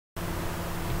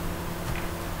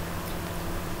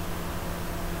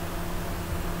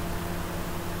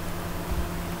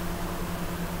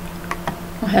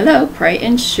Hello, pray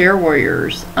and share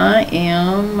warriors. I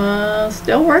am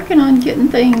still working on getting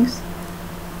things.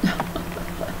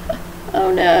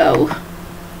 Oh no,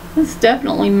 it's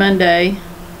definitely Monday.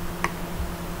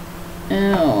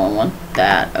 Oh, I want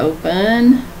that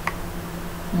open.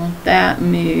 I want that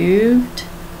moved.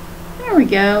 There we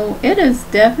go. It is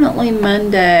definitely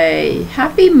Monday.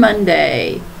 Happy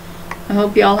Monday. I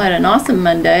hope y'all had an awesome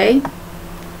Monday.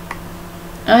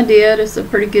 I did. It's a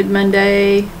pretty good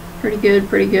Monday. Pretty good,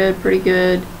 pretty good, pretty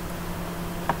good.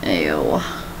 Ew.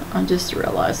 I just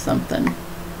realized something.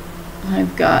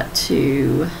 I've got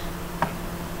to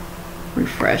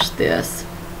refresh this.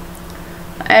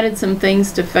 I added some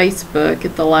things to Facebook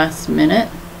at the last minute,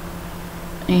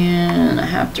 and I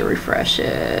have to refresh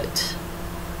it.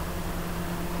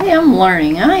 Hey, I'm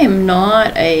learning. I am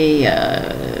not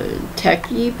a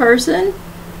techie person,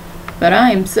 but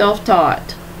I am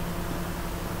self-taught.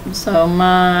 So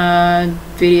my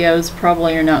videos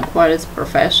probably are not quite as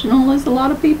professional as a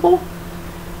lot of people,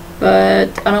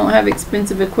 but I don't have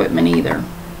expensive equipment either.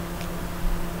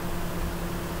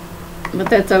 But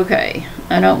that's okay.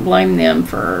 I don't blame them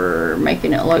for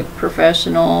making it look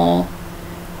professional.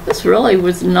 This really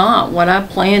was not what I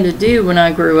planned to do when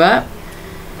I grew up,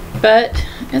 but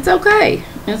it's okay.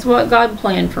 It's what God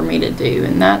planned for me to do,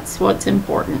 and that's what's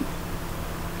important.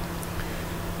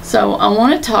 So I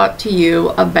want to talk to you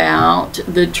about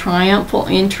the triumphal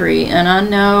entry, and I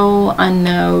know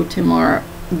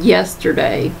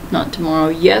yesterday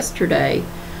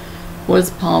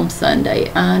was Palm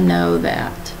Sunday. I know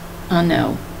that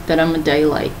I'm a day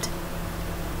late,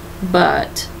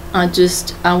 but I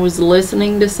was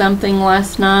listening to something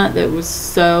last night that was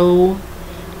so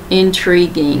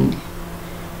intriguing,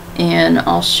 and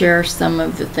I'll share some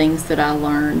of the things that I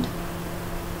learned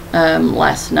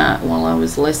last night while I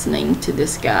was listening to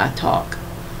this guy talk.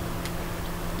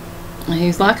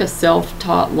 He's like a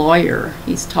self-taught lawyer.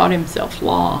 He's taught himself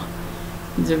law.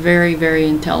 He's a very, very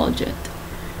intelligent.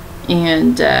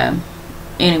 And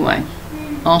anyway,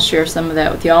 I'll share some of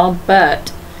that with y'all.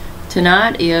 But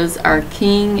tonight is Our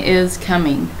King is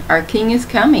Coming. Our King is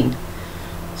coming.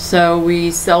 So we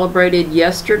celebrated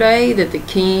yesterday that the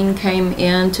King came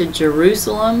into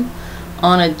Jerusalem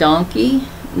on a donkey.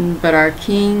 But our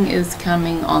King is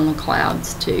coming on the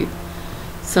clouds too.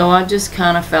 So I just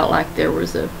kind of felt like there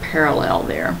was a parallel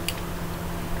there.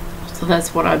 So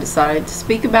that's what I decided to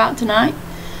speak about tonight.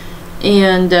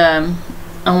 And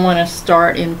I want to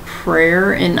start in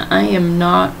prayer. And I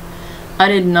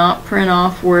did not print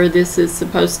off where this is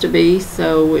supposed to be.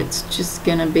 So it's just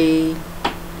going to be,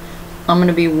 I'm going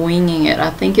to be winging it.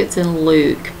 I think it's in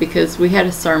Luke, because we had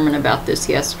a sermon about this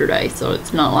yesterday. So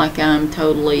it's not like I'm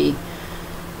totally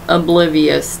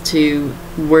oblivious to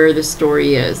where the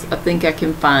story is. I think I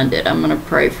can find it. I'm going to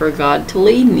pray for God to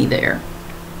lead me there,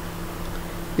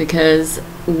 because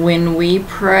when we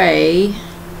pray,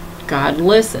 God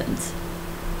listens.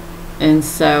 And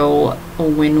so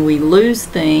when we lose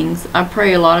things, I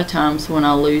pray a lot of times when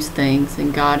I lose things,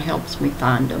 and God helps me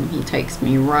find them. He takes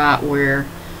me right where.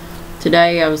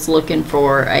 Today I was looking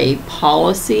for a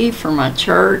policy for my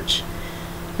church,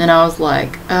 and I was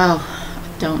like, oh,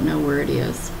 I don't know where it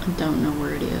is. I don't know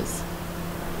where it is.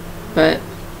 But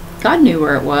God knew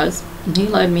where it was, and He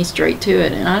led me straight to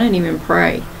it, and I didn't even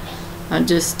pray. I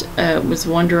just was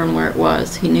wondering where it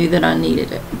was. He knew that I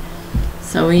needed it.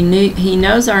 So He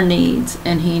knows our needs,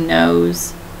 and He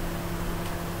knows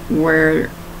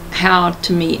how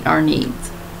to meet our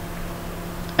needs.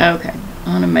 Okay, I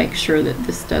want to make sure that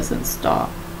this doesn't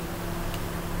stop.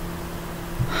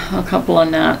 A couple of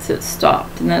nights it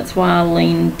stopped, and that's why I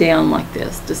leaned down like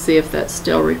this to see if that's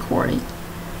still recording.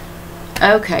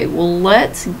 Okay, well,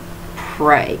 let's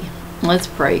pray. Let's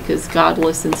pray, because God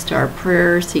listens to our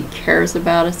prayers. He cares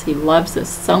about us. He loves us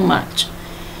so much.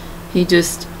 We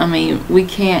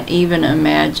can't even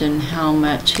imagine how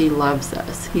much He loves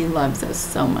us. He loves us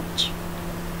so much.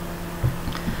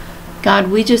 God,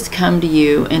 we just come to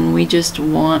You, and we just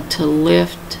want to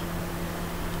lift.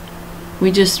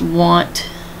 We just want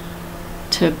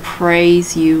to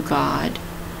praise You, God.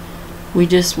 We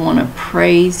just want to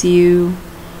praise You.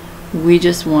 We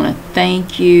just want to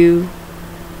thank You.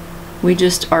 We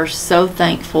just are so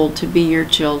thankful to be Your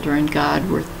children, God.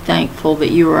 We're thankful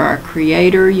that You are our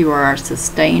creator, You are our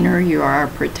sustainer, You are our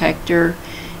protector,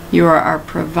 You are our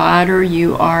provider,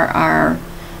 You are our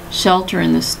shelter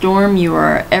in the storm, You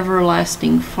are our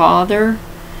everlasting Father.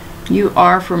 You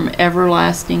are from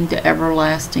everlasting to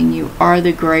everlasting. You are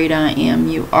the great I am.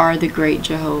 You are the great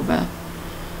Jehovah.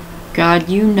 God,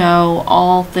 You know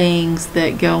all things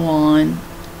that go on,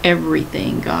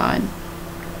 everything, God.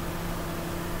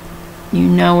 You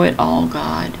know it all,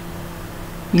 God.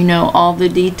 You know all the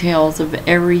details of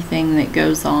everything that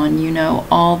goes on. You know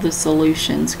all the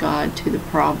solutions, God, to the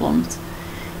problems.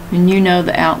 And you know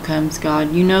the outcomes,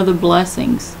 God. You know the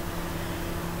blessings.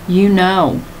 You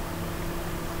know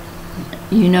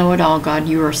it all, God.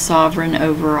 You are sovereign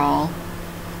over all.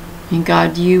 And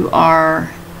God, you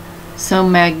are so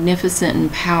magnificent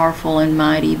and powerful and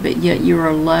mighty, but yet you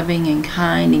are loving and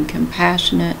kind and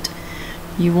compassionate.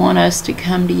 You want us to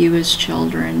come to you as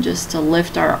children, just to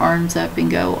lift our arms up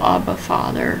and go, Abba,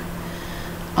 Father.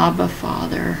 Abba,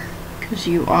 Father. Because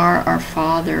you are our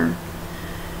Father.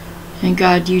 And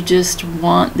God, you just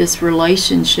want this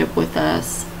relationship with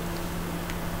us.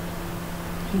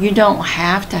 You don't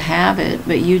have to have it,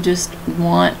 but you just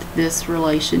want this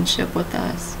relationship with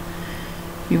us.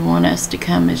 You want us to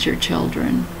come as your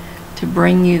children, to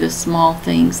bring you the small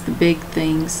things, the big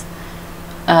things,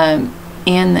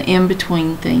 and the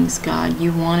in-between things, God.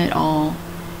 You want it all.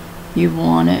 You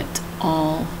want it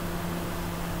all.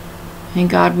 And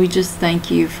God, we just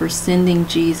thank you for sending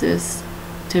Jesus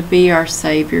to be our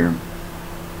Savior,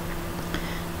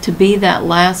 to be that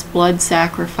last blood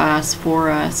sacrifice for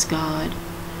us, God,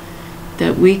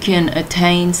 that we can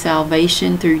attain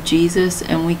salvation through Jesus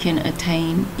and we can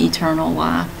attain eternal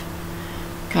life.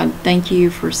 God, thank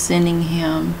you for sending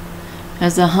him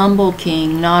as a humble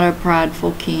king, not a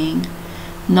prideful king,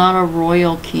 not a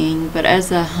royal king, but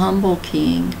as a humble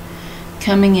king,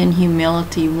 coming in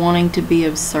humility, wanting to be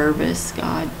of service.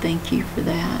 God, thank you for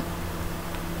that.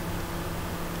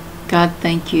 God,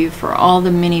 thank you for all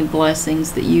the many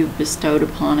blessings that you've bestowed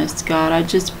upon us. God, I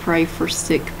just pray for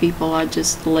sick people. I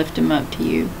just lift them up to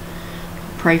you.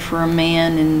 I pray for a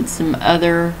man and some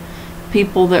other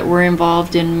people that were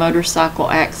involved in motorcycle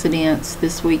accidents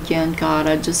this weekend. God,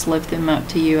 I just lift them up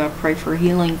to you. I pray for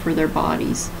healing for their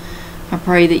bodies. I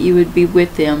pray that you would be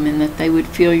with them and that they would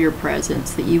feel your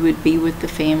presence, that you would be with the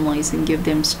families and give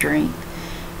them strength.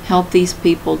 Help these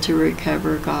people to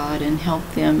recover, God, and help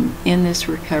them in this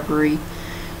recovery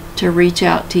to reach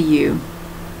out to you,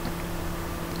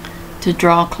 to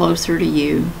draw closer to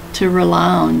you, to rely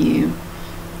on you,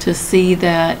 to see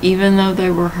that even though they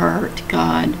were hurt,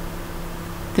 God,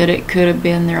 that it could have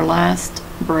been their last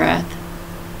breath.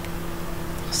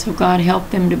 So God,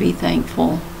 help them to be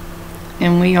thankful.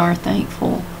 And we are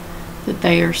thankful that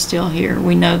they are still here.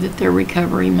 We know that their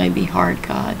recovery may be hard,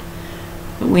 God,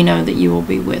 but we know that you will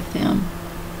be with them.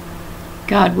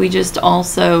 God, we just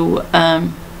also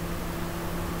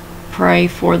pray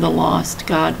for the lost.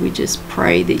 God, we just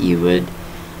pray that you would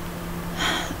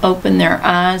open their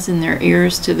eyes and their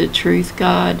ears to the truth,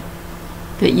 God,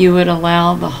 that you would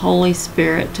allow the Holy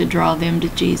Spirit to draw them to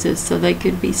Jesus so they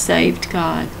could be saved,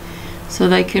 God, so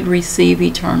they could receive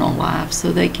eternal life,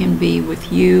 so they can be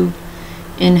with you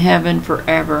in heaven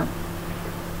forever.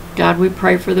 God, we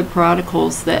pray for the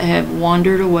prodigals that have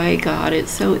wandered away, God.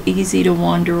 It's so easy to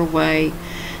wander away,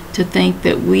 to think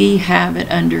that we have it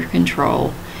under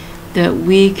control, that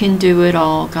we can do it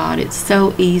all, God. It's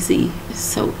so easy. It's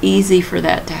so easy for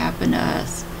that to happen to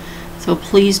us. So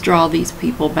please draw these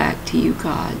people back to you,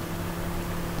 God.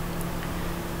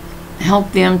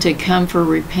 Help them to come for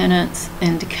repentance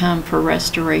and to come for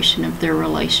restoration of their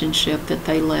relationship that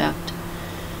they left.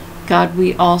 God,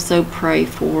 we also pray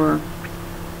for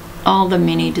all the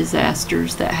many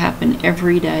disasters that happen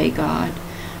every day, God.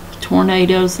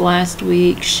 Tornadoes last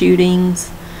week,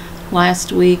 shootings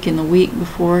last week and the week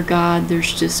before, God.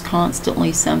 There's just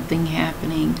constantly something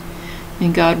happening.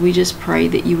 And God, we just pray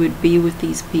that you would be with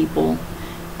these people.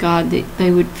 God, that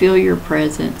they would feel your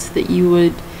presence, that you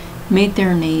would meet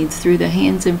their needs through the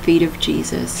hands and feet of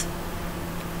Jesus.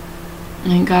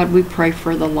 And God, we pray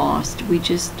for the lost. We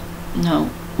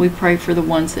pray for the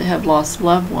ones that have lost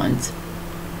loved ones.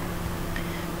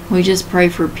 We just pray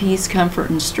for peace, comfort,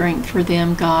 and strength for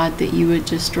them, God, that you would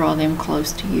just draw them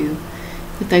close to you,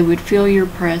 that they would feel your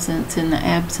presence in the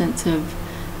absence of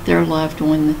their loved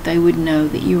one, that they would know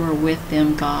that you are with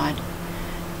them, God.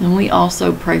 And we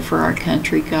also pray for our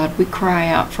country, God. We cry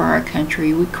out for our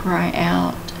country. We cry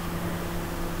out.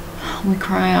 We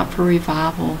cry out for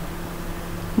revival.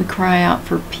 We cry out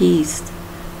for peace.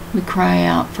 We cry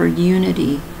out for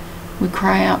unity. We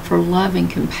cry out for love and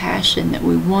compassion that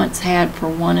we once had for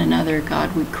one another,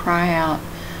 God. We cry out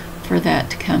for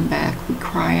that to come back. We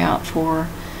cry out for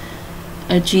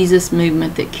a Jesus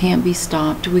movement that can't be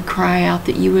stopped. We cry out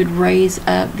that you would raise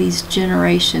up these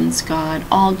generations, God,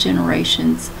 all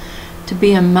generations, to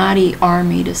be a mighty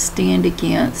army to stand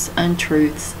against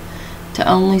untruths, to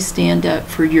only stand up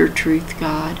for your truth,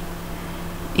 God.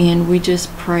 And we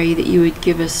just pray that you would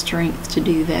give us strength to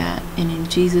do that. And in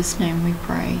Jesus' name we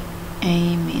pray.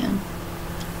 Amen.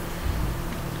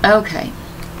 Okay.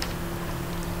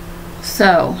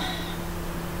 So,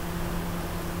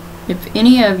 if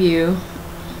any of you,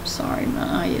 sorry,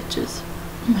 my eye itches.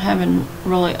 I'm having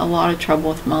really a lot of trouble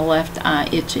with my left eye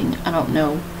itching. I don't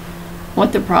know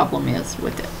what the problem is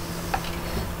with it.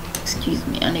 Excuse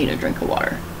me, I need a drink of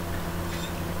water.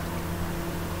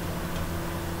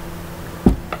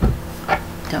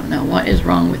 Don't know what is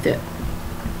wrong with it,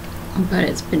 but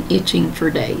it's been itching for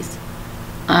days.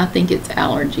 I think it's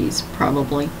allergies,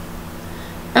 probably.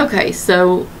 Okay,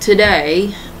 so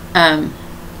today, I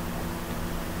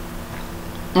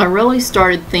really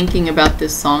started thinking about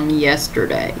this song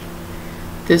yesterday.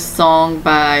 This song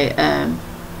by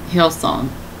Hillsong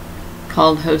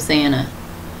called Hosanna.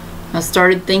 I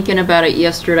started thinking about it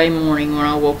yesterday morning when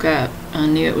I woke up. I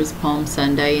knew it was Palm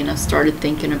Sunday, and I started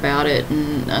thinking about it,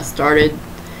 and I started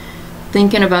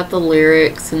thinking about the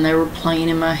lyrics, and they were playing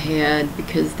in my head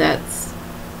because that's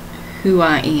who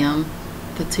I am.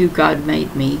 That's who God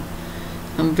made me.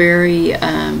 I'm very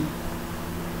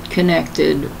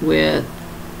connected with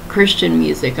Christian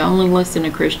music. I only listen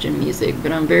to Christian music,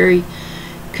 but I'm very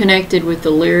connected with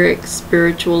the lyrics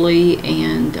spiritually,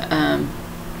 and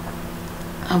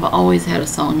I've always had a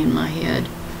song in my head.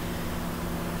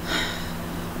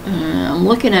 I'm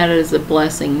looking at it as a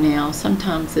blessing now.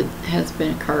 Sometimes it has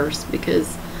been a curse,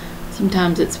 because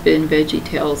sometimes it's been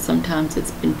VeggieTales, sometimes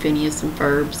it's been Phineas and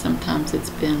Ferb, sometimes it's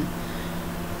been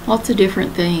lots of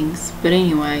different things. But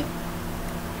anyway,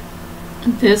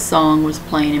 this song was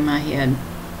playing in my head,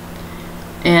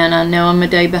 and I know I'm a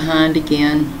day behind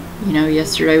again. You know,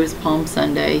 yesterday was Palm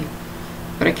Sunday,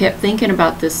 but I kept thinking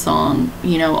about this song,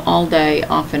 you know, all day,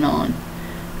 off and on.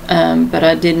 But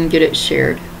I didn't get it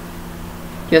shared.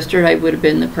 Yesterday would have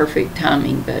been the perfect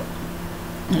timing, but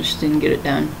I just didn't get it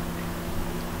done.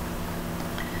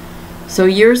 So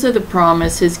Years of the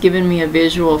Promise has given me a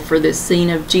visual for this scene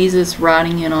of Jesus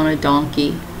riding in on a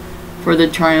donkey for the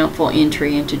triumphal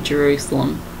entry into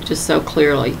Jerusalem, just so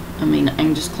clearly. I mean, I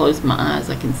can just close my eyes,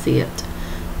 I can see it.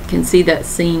 I can see that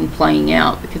scene playing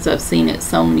out because I've seen it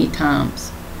so many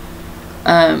times.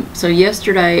 So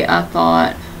yesterday I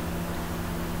thought,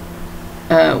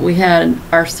 we had,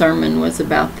 our sermon was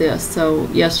about this. So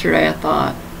yesterday I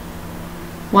thought,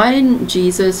 why didn't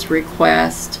Jesus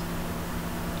request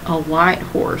a white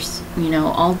horse, you know,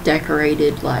 all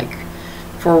decorated like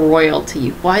for royalty?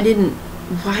 Why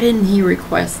didn't he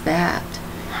request that?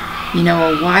 You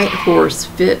know, a white horse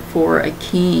fit for a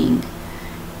king,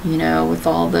 you know, with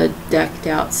all the decked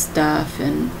out stuff,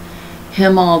 and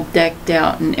him all decked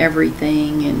out and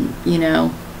everything, and you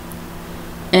know.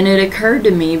 And it occurred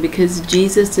to me because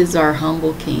Jesus is our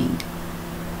humble king,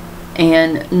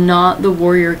 and not the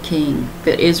warrior king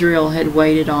that Israel had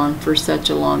waited on for such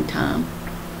a long time.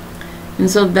 And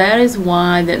so that is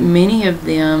why that many of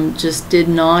them just did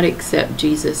not accept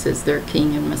Jesus as their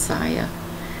king and Messiah,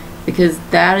 because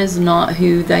that is not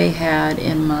who they had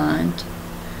in mind.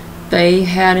 They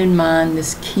had in mind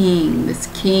this king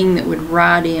that would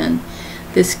ride in,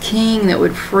 this king that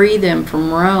would free them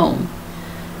from Rome.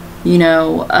 You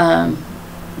know,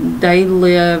 they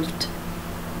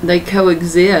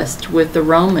coexist with the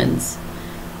Romans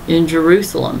in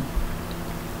Jerusalem.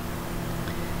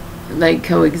 They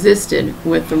coexisted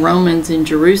with the Romans in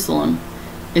Jerusalem.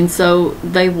 And so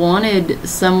they wanted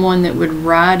someone that would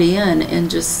ride in and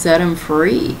just set them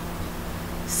free.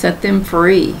 Set them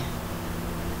free.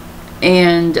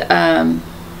 And I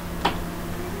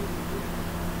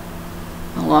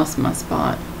lost my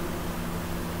spot.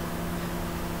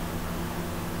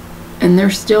 And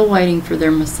they're still waiting for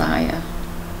their Messiah.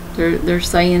 They're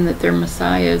saying that their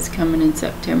Messiah is coming in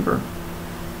September.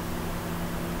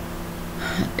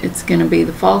 It's going to be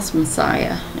the false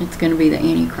Messiah. It's going to be the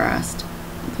Antichrist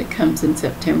that comes in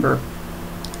September.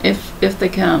 If they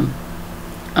come.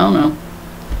 I don't know.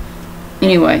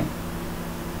 Anyway.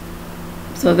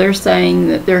 So they're saying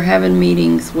that they're having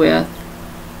meetings with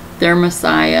their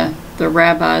Messiah. The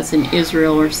rabbis in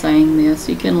Israel are saying this.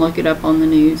 You can look it up on the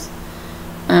news.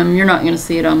 You're not going to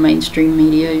see it on mainstream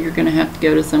media. You're going to have to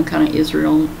go to some kind of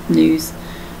Israel news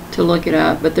to look it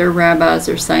up. But their rabbis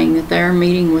are saying that they're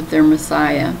meeting with their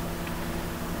Messiah,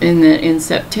 and that in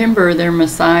September their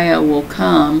Messiah will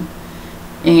come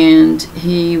and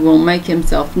he will make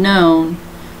himself known,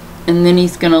 and then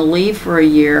he's going to leave for a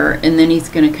year, and then he's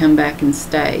going to come back and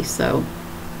stay. So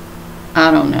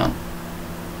I don't know,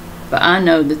 but I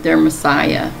know that their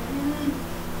Messiah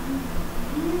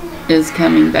is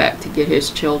coming back to get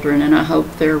his children, and I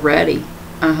hope they're ready.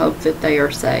 I hope that they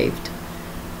are saved,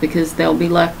 because they'll be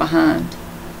left behind.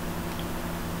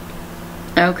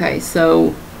 Okay,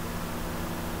 so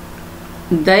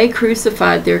they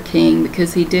crucified their king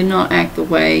because he did not act the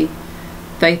way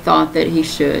they thought that he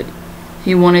should.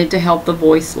 He wanted to help the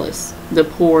voiceless, the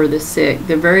poor, the sick,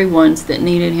 the very ones that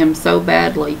needed him so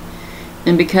badly.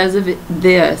 And because of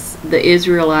this, the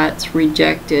Israelites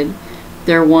rejected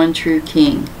their one true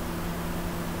king.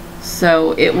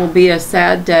 So it will be a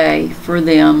sad day for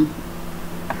them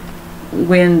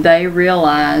when they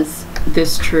realize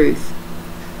this truth.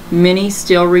 Many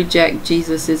still reject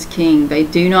Jesus as king. They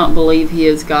do not believe he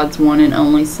is God's one and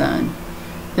only Son.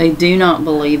 They do not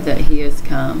believe that he has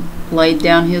come, laid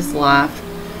down his life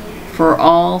for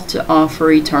all to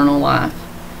offer eternal life.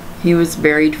 He was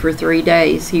buried for 3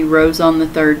 days. He rose on the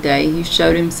 3rd day. He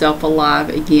showed himself alive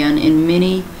again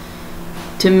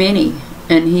to many,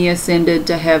 and he ascended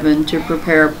to heaven to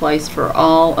prepare a place for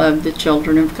all of the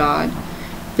children of God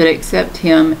that accept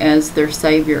him as their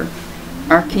Savior.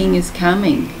 Our King is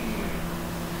coming.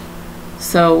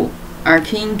 So our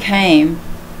King came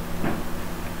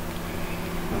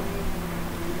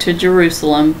to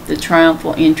Jerusalem, the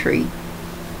triumphal entry.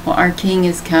 Well, our King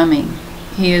is coming.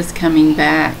 He is coming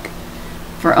back.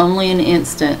 For only an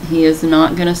instant. He is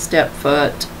not going to step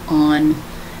foot on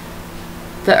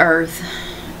the earth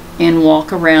and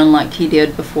walk around like he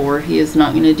did before. He is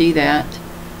not going to do that.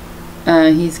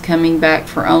 He's coming back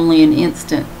for only an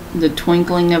instant. The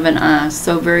twinkling of an eye,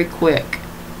 so very quick.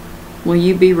 Will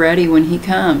you be ready when he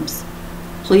comes?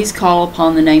 Please call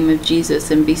upon the name of Jesus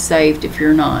and be saved if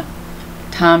you're not.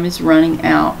 Time is running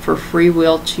out for free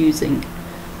will choosing.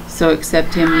 So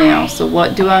accept him now. So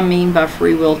what do I mean by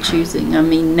free will choosing? I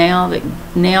mean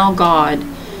now God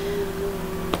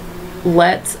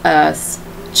lets us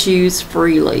choose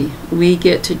freely. We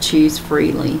get to choose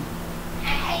freely.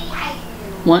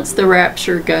 Once the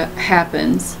rapture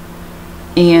happens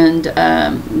and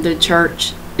the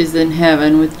church is in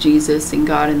heaven with Jesus and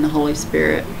God and the Holy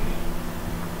Spirit,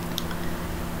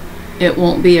 it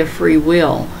won't be a free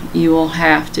will. You will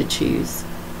have to choose.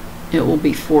 It will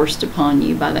be forced upon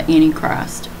you by the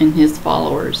Antichrist and his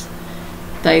followers.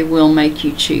 They will make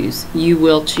you choose. You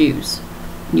will choose.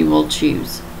 You will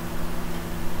choose.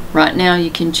 Right now you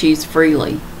can choose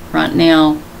freely. Right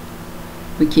now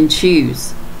we can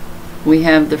choose. We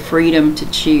have the freedom to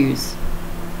choose.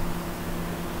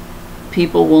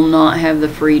 People will not have the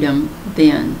freedom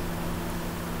then.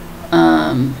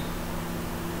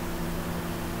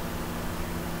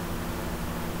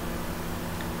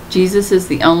 Jesus is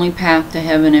the only path to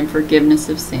heaven and forgiveness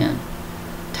of sin.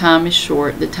 Time is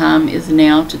short. The time is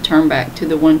now to turn back to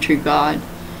the one true God.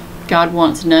 God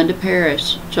wants none to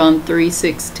perish. John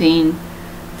 3:16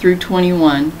 through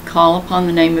 21. Call upon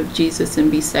the name of Jesus and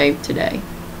be saved today.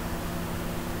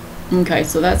 Okay,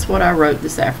 so that's what I wrote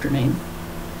this afternoon.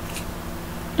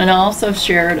 And I also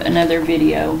shared another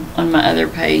video on my other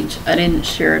page. I didn't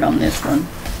share it on this one.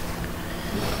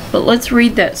 But let's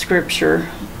read that scripture.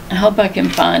 I hope I can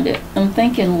find it. I'm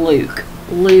thinking Luke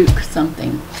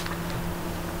something.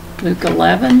 Luke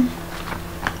 11.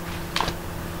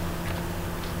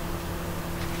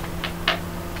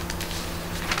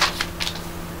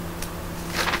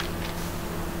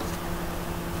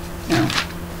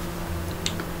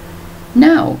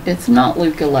 No, it's not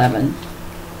Luke 11.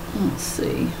 Let's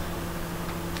see.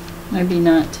 Maybe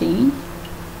 19.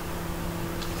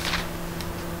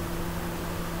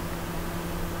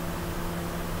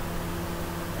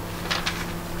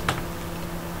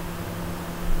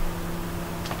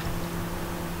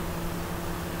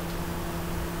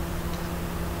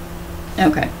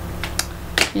 Okay.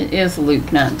 It is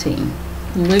Luke 19.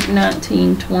 Luke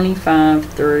 19:25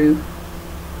 through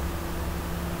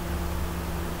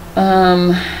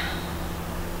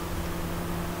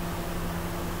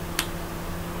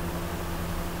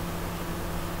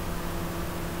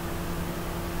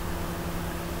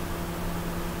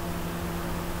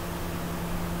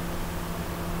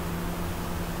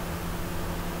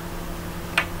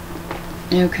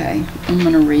okay, I'm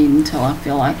going to read until I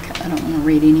feel like I don't want to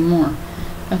read anymore.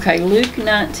 Okay, Luke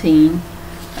 19.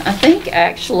 I think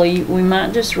actually we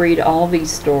might just read all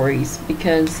these stories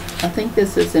because I think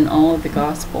this is in all of the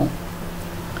gospel.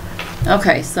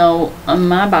 Okay, so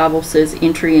my Bible says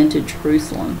entry into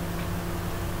Jerusalem.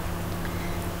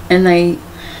 And they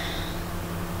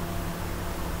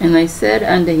said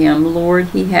unto him, Lord,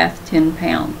 he hath 10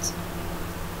 pounds.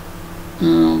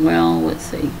 Well, let's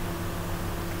see.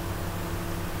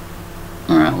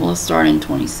 Alright, well, let's start in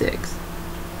 26.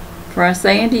 For I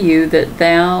say unto you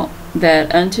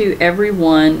that unto every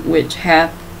one which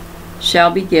hath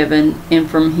shall be given, and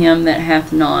from him that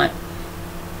hath not,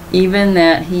 even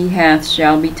that he hath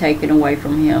shall be taken away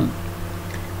from him.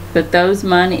 But those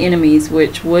mine enemies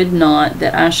which would not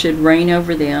that I should reign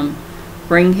over them,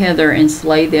 bring hither and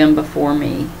slay them before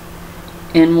me.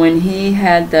 And when he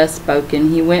had thus spoken,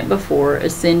 he went before,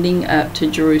 ascending up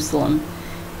to Jerusalem.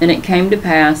 And it came to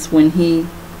pass, when he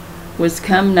was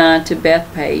come nigh to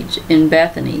Bethpage in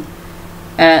Bethany,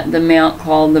 at the mount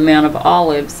called the Mount of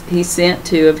Olives, he sent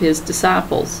 2 of his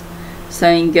disciples,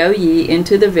 saying, Go ye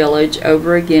into the village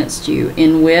over against you,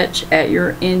 in which at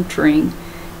your entering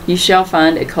ye shall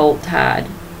find a colt tied,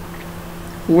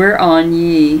 whereon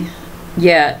ye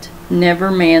yet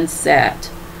never man sat.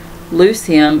 Loose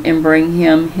him, and bring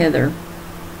him hither.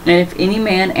 And if any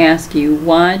man ask you,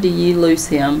 Why do ye loose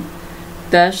him?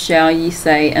 Thus shall ye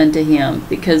say unto him,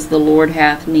 Because the Lord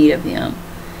hath need of him.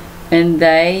 And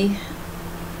they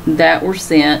that were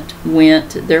sent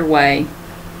went their way,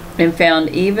 and found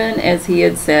even as he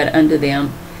had said unto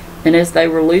them. And as they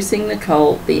were loosing the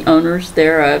colt, the owners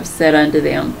thereof said unto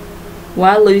them,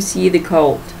 Why loose ye the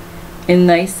colt? And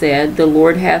they said, The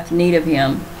Lord hath need of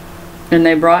him. And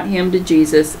they brought him to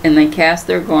Jesus, and they cast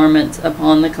their garments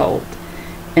upon the colt,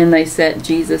 and they set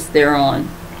Jesus thereon.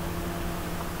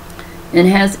 And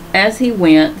as he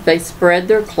went, they spread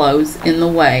their clothes in the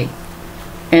way.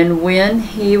 And when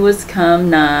he was come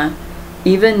nigh,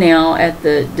 even now at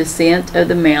the descent of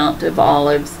the Mount of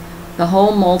Olives, the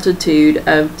whole multitude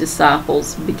of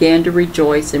disciples began to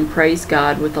rejoice and praise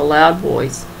God with a loud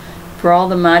voice for all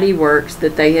the mighty works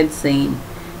that they had seen,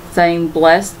 saying,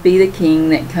 Blessed be the King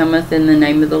that cometh in the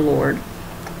name of the Lord,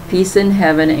 peace in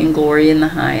heaven and glory in the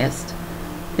highest.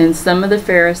 And some of the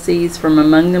Pharisees from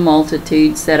among the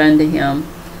multitude said unto him,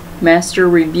 Master,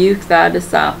 rebuke thy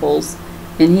disciples.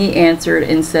 And he answered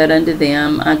and said unto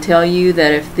them, I tell you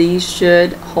that if these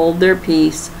should hold their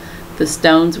peace, the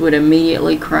stones would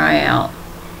immediately cry out.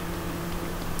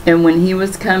 And when he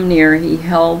was come near, he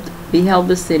beheld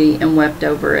the city and wept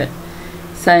over it,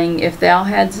 saying, If thou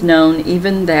hadst known,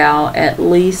 even thou, at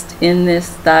least in this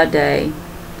thy day,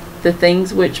 the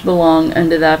things which belong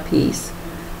unto thy peace,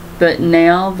 but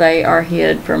now they are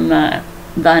hid from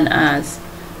thine eyes.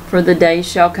 For the day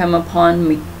shall come upon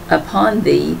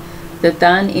thee, that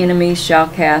thine enemies shall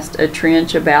cast a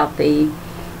trench about thee,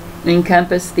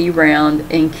 encompass thee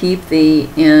round, and keep thee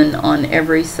in on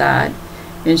every side,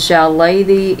 and shall lay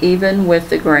thee even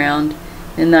with the ground,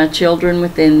 and thy children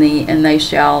within thee, and they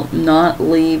shall not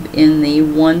leave in thee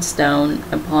one stone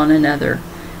upon another,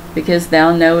 because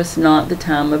thou knowest not the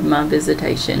time of my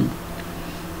visitation.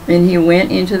 And he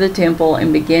went into the temple,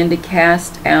 and began to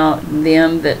cast out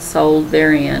them that sold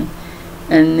therein,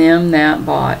 and them that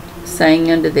bought,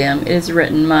 saying unto them, It is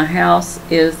written, My house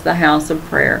is the house of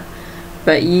prayer,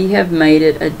 but ye have made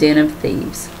it a den of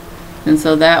thieves. And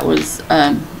so that was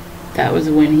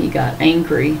when he got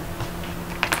angry,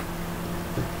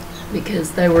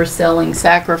 because they were selling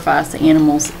sacrifice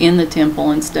animals in the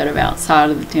temple instead of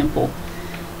outside of the temple.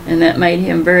 And that made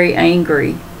him very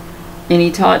angry. And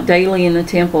he taught daily in the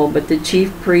temple, but the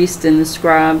chief priests and the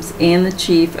scribes and the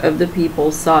chief of the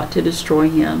people sought to destroy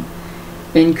him,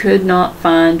 and could not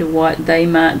find what they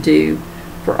might do,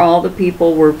 for all the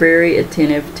people were very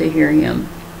attentive to hear him.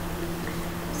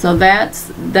 So that's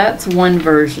one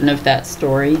version of that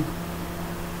story.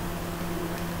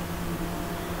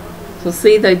 So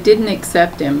see, they didn't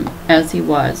accept him as he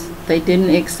was. They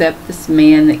didn't accept this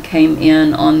man that came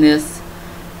in on this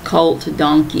colt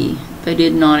donkey. They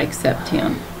did not accept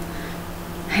him.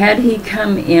 Had he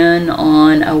come in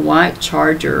on a white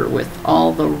charger with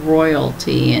all the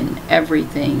royalty and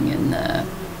everything,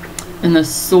 and the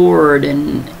sword,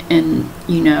 and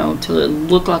you know, to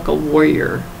look like a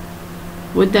warrior,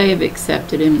 would they have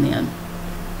accepted him then?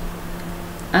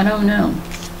 I don't know.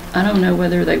 I don't know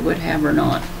whether they would have or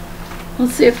not.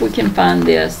 Let's see if we can find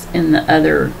this in the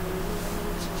other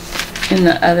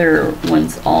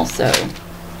ones also.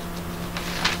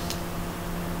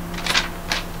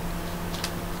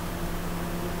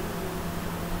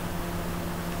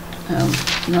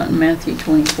 Not in Matthew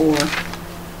 24.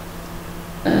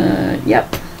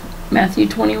 Yep, Matthew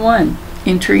 21,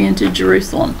 entry into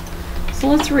Jerusalem. So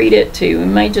let's read it too. We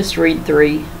may just read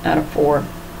 3 out of 4.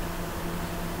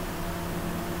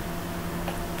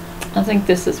 I think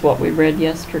this is what we read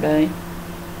yesterday.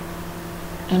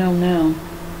 I don't know.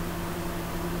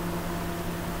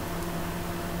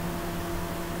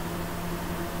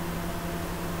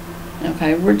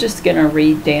 Okay, we're just going to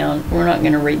read down. We're not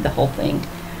going to read the whole thing.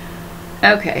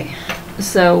 Okay,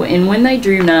 so, and when they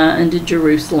drew nigh unto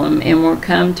Jerusalem, and were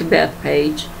come to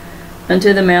Bethpage,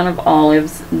 unto the Mount of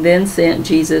Olives, then sent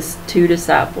Jesus 2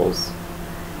 disciples,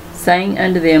 saying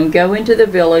unto them, Go into the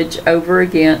village over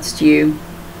against you,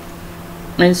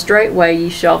 and straightway ye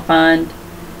shall find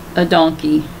a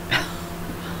donkey.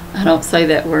 I don't say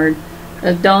that word.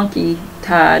 A donkey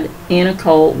tied, and a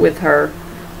colt with her.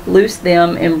 Loose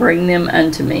them, and bring them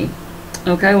unto me.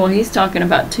 Okay, well, he's talking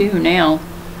about 2 now.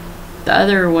 The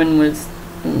other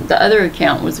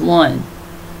account was 1.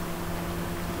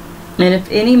 And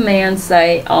if any man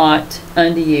say aught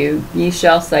unto you, ye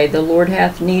shall say, the Lord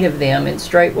hath need of them, and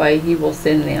straightway he will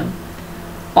send them.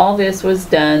 All this was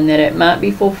done, that it might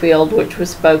be fulfilled which was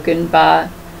spoken by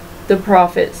the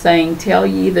prophet, saying, Tell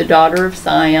ye the daughter of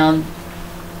Sion,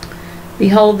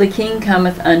 Behold, the king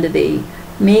cometh unto thee,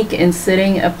 meek and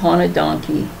sitting upon a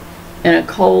donkey, and a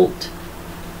colt,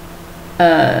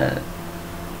 the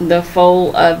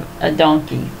foal of a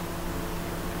donkey.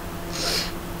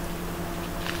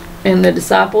 And the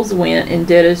disciples went and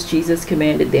did as Jesus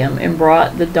commanded them, and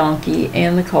brought the donkey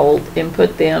and the colt, and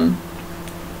put them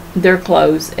their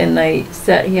clothes, and they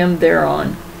set him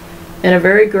thereon. And a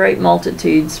very great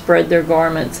multitude spread their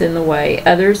garments in the way.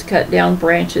 Others cut down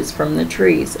branches from the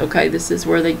trees. Okay, this is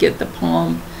where they get the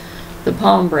palm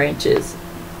branches,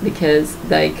 because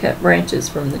they cut branches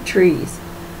from the trees,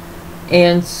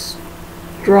 and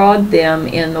strawed them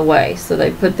in the way. So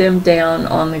they put them down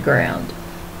on the ground.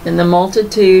 And the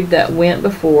multitude that went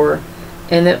before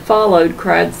and that followed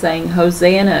cried, saying,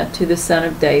 Hosanna to the Son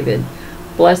of David.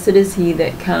 Blessed is he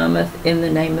that cometh in the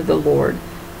name of the Lord.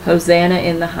 Hosanna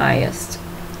in the highest.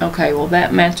 Okay, well,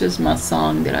 that matches my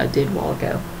song that I did a while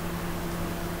ago.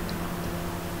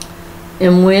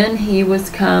 And when he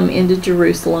was come into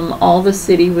Jerusalem, all the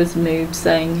city was moved,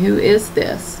 saying, Who is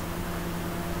this?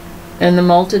 And the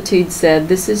multitude said,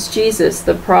 This is Jesus,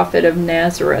 the prophet of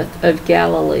Nazareth of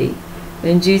Galilee.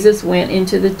 And Jesus went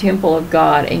into the temple of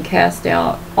God, and cast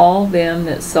out all them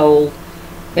that sold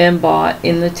and bought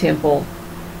in the temple,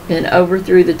 and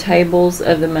overthrew the tables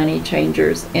of the money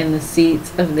changers, and the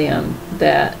seats of them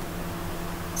that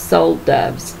sold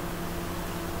doves.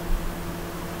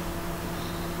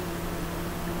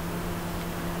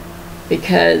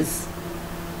 Because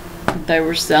they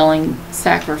were selling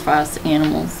sacrifice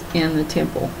animals in the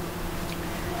temple.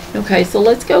 Okay, so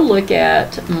let's go look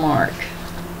at Mark.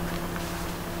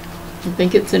 I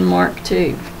think it's in Mark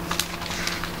 2.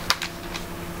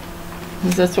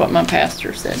 Because that's what my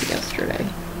pastor said yesterday.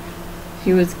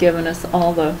 He was giving us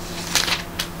all the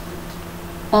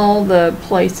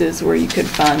places where you could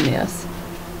find this.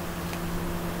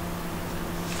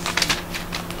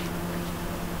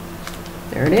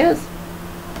 There it is.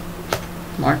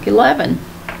 Mark 11.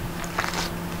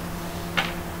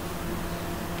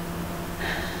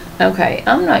 Okay,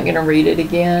 I'm not going to read it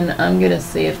again. I'm going to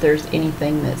see if there's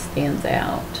anything that stands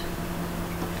out.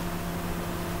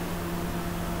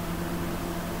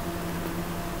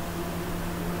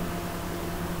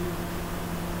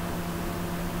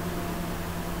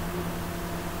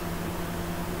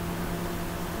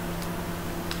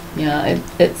 Yeah,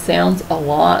 it sounds a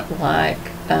lot like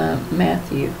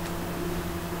Matthew.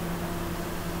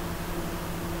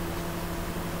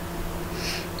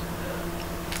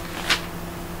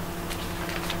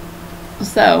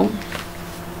 So,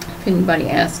 if anybody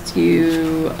asks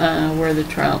you where the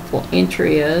triumphal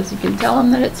entry is, you can tell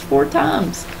them that it's 4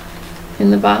 times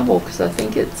in the Bible, because I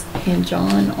think it's in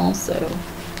John also.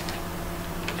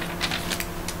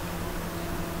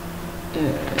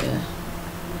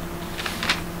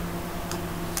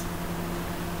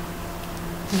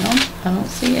 No, I don't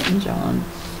see it in John.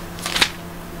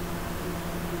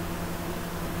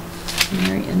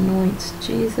 Mary anoints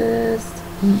Jesus.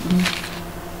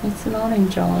 It's not in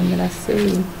John that I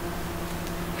see.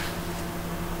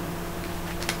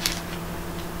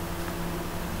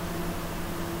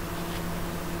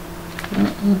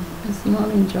 It's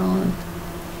not in John.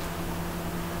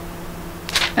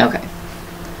 Okay.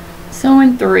 So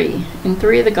in three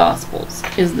of the Gospels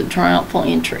is the triumphal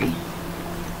entry.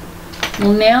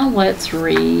 Well, now let's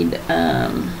read.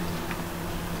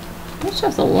 Wish I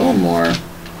was a little more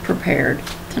prepared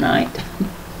tonight.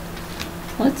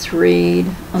 Let's read.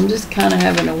 I'm just kind of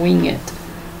having to wing it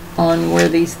on where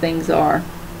these things are.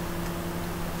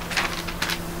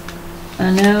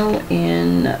 I know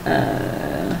in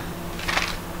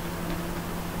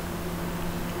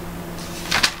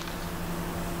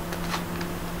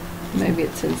maybe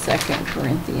it's in 2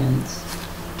 Corinthians.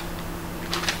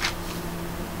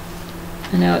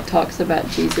 I know it talks about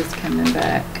Jesus coming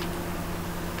back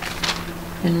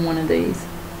in one of these.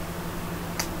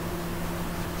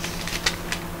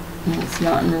 And it's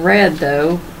not in red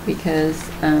though, because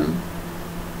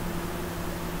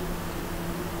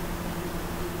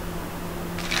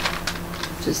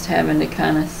just having to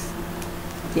kind of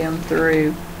skim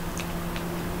through.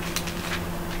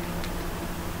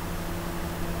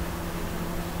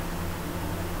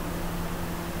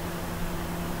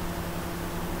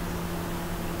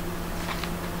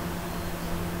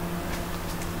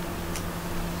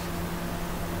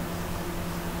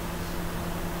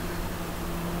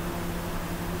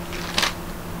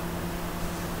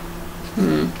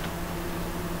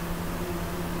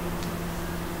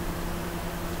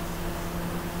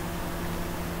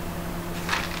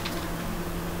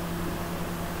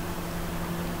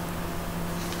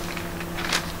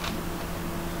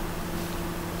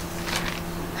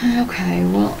 Okay,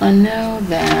 well, I know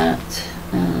that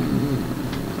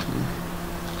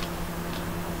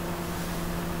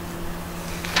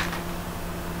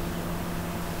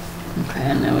okay,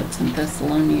 I know it's in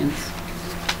Thessalonians.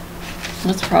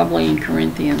 It's probably in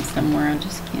Corinthians somewhere. I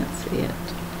just can't see it.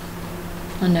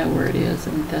 I know where it is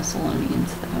in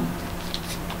Thessalonians, though.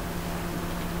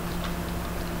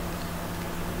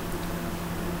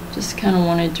 Just kind of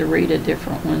wanted to read a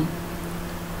different one.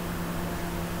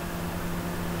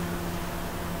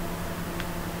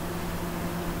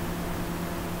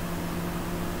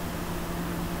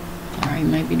 Alright,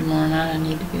 maybe tomorrow night I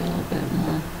need to be a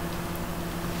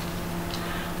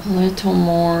little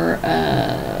more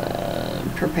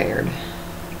prepared.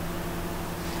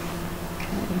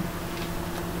 Okay.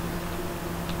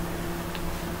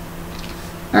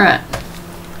 Alright.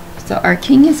 So our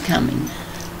King is coming.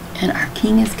 And our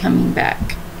King is coming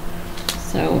back.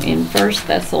 So in 1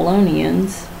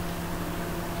 Thessalonians,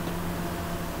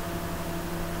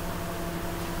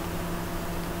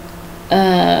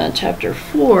 chapter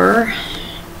 4,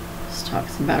 this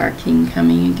talks about our King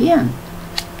coming again.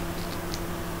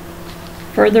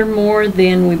 Furthermore,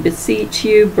 then we beseech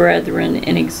you, brethren,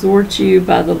 and exhort you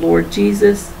by the Lord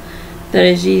Jesus, that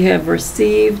as ye have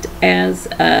received as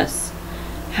us,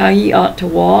 how ye ought to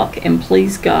walk and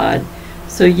please God,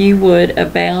 so ye would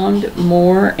abound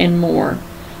more and more.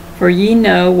 For ye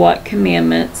know what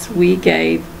commandments we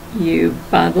gave you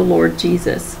by the Lord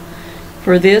Jesus.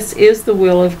 For this is the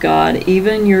will of God,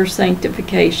 even your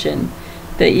sanctification,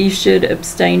 that ye should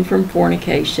abstain from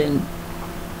fornication,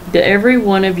 that every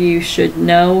one of you should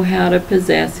know how to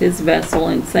possess his vessel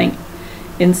in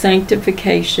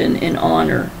sanctification and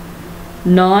honor,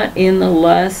 not in the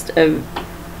lust of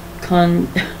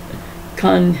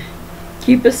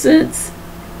concupiscence,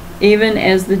 even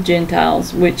as the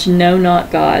Gentiles, which know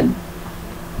not God,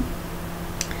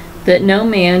 that no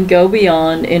man go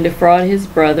beyond and defraud his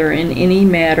brother in any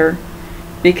matter,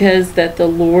 because that the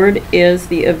Lord is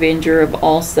the avenger of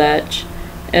all such,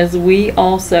 as we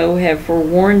also have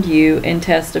forewarned you and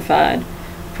testified.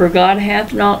 For God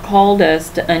hath not called us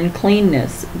to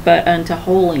uncleanness, but unto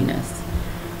holiness.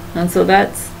 And so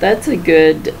that's a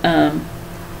good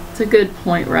it's a good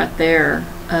point right there.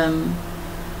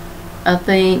 I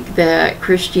think that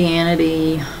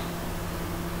Christianity,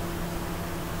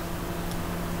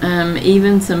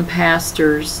 even some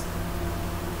pastors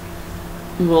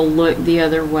will look the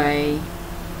other way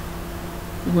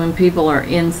when people are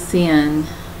in sin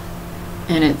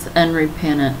and it's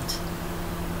unrepentant.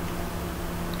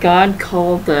 God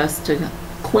called us to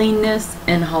cleanness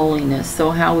and holiness.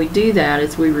 So how we do that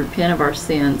is we repent of our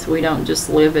sins. We don't just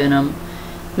live in them.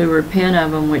 We repent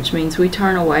of them, which means we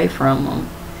turn away from them.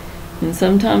 And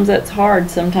sometimes that's hard.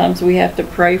 Sometimes we have to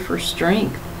pray for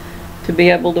strength to be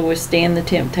able to withstand the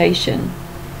temptation.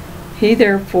 He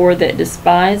therefore that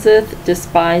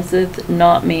despiseth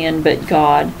not man but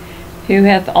God, who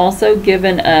hath also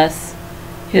given us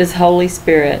his Holy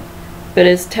Spirit. But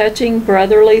as touching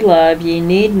brotherly love, ye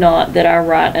need not that I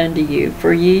write unto you,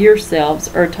 for ye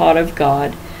yourselves are taught of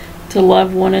God to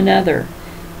love one another.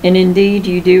 And indeed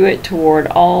you do it toward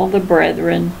all the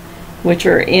brethren which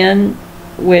are in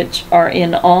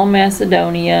all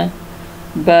Macedonia.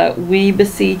 But we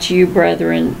beseech you,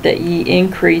 brethren, that ye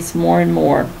increase more and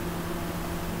more,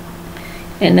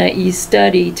 and that ye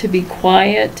study to be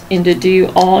quiet, and to do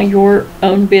all your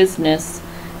own business,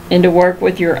 and to work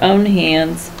with your own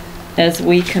hands, as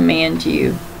we command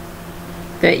you,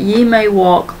 that ye may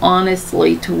walk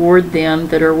honestly toward them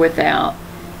that are without,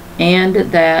 and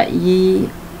that ye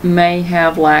may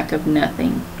have lack of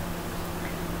nothing.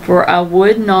 For I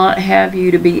would not have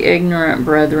you to be ignorant,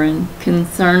 brethren,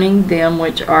 concerning them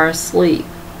which are asleep,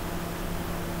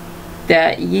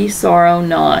 that ye sorrow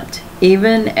not,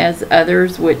 even as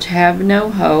others which have no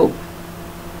hope.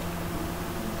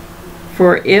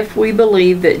 For if we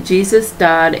believe that Jesus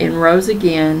died and rose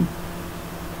again,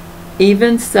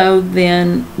 even so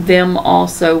then them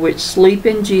also which sleep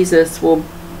in Jesus will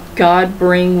God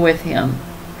bring with him.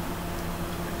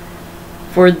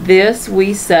 For this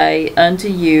we say unto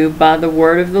you by the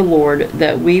word of the Lord,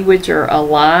 that we which are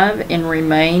alive and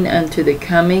remain unto the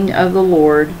coming of the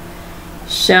Lord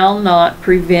shall not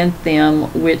prevent them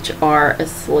which are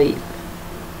asleep.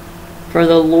 For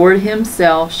the Lord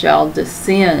himself shall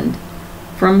descend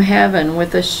from heaven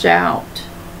with a shout,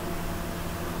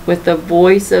 with the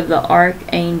voice of the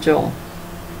archangel,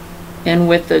 and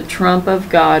with the trump of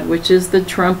God, which is the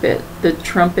trumpet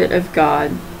of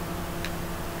God.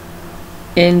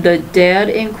 And the dead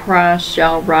in Christ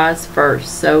shall rise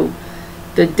first. So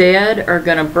the dead are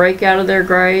going to break out of their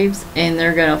graves and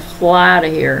they're going to fly out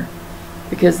of here,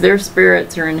 because their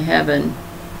spirits are in heaven,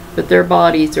 but their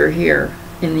bodies are here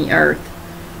in the earth.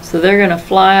 So they're going to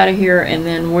fly out of here, and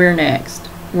then we're next.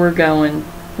 We're going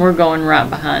right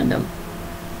behind them.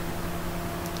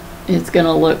 It's going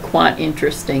to look quite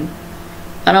interesting.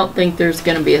 I don't think there's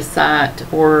going to be a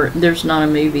sight, or there's not a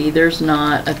movie, there's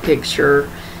not a picture,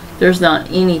 there's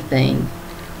not anything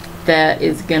that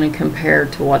is going to compare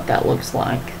to what that looks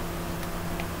like.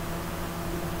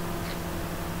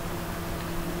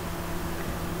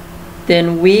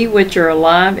 Then we which are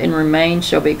alive and remain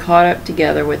shall be caught up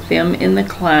together with them in the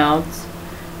clouds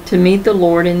to meet the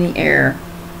Lord in the air,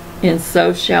 and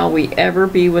so shall we ever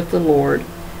be with the Lord.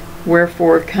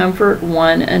 Wherefore comfort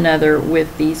one another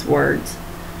with these words.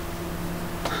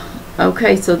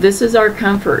 Okay, so this is our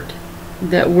comfort,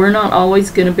 that we're not always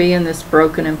going to be in this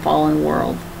broken and fallen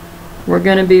world. We're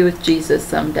going to be with Jesus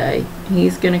someday.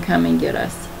 He's going to come and get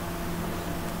us.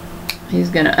 He's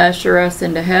going to usher us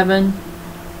into heaven,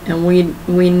 and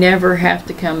we never have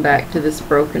to come back to this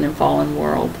broken and fallen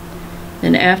world.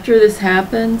 And after this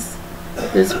happens,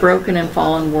 this broken and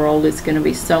fallen world is going to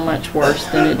be so much worse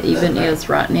than it even is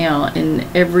right now. And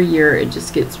every year it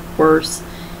just gets worse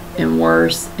and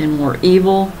worse, and more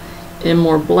evil and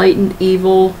more blatant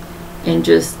evil, and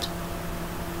just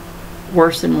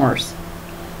worse and worse.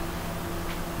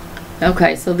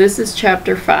 Okay, so this is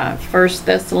chapter 5, 1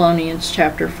 Thessalonians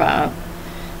chapter 5.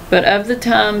 But of the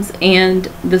times and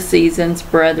the seasons,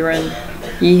 brethren,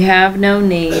 ye have no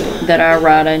need that I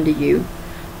write unto you.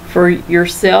 For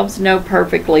yourselves know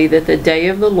perfectly that the day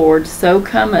of the Lord so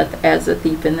cometh as a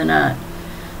thief in the night.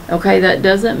 Okay, that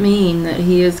doesn't mean that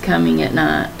he is coming at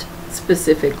night,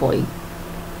 specifically.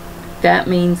 That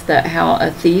means that how a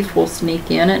thief will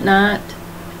sneak in at night,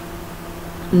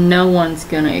 no one's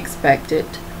going to expect it.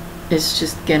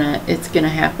 It's gonna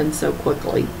happen so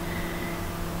quickly.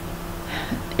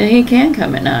 And he can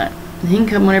come at night. He can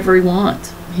come whenever he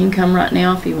wants. He can come right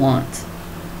now if he wants.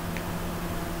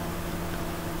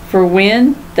 For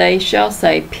when they shall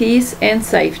say peace and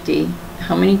safety,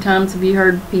 how many times have you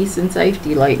heard peace and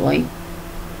safety lately?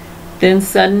 Then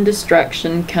sudden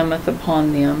destruction cometh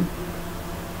upon them,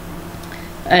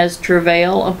 as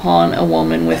travail upon a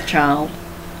woman with child,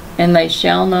 and they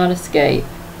shall not escape.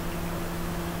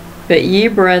 But ye,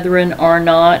 brethren, are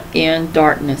not in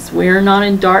darkness. We are not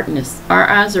in darkness. Our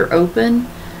eyes are open.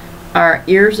 Our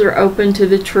ears are open to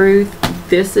the truth.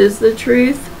 This is the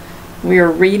truth. We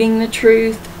are reading the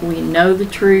truth. We know the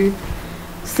truth.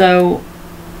 So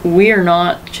we are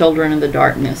not children of the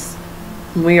darkness.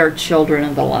 We are children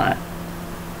of the light.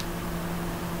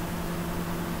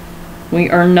 We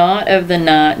are not of the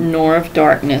night nor of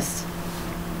darkness.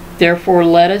 Therefore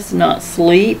let us not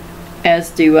sleep as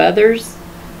do others,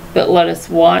 but let us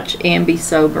watch and be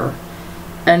sober.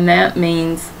 And that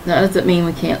doesn't mean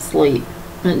we can't sleep.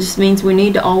 It just means we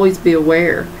need to always be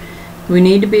aware. We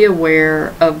need to be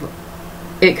aware of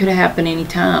it could happen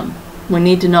anytime. We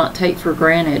need to not take for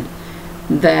granted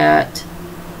that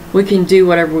we can do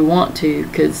whatever we want to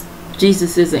because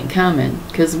Jesus isn't coming,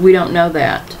 because we don't know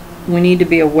that. We need to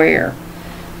be aware.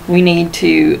 We need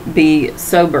to be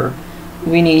sober.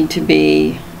 We need to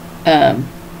be watching.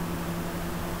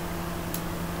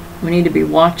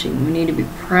 We need to be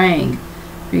praying.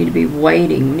 We need to be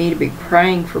waiting. We need to be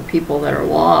praying for people that are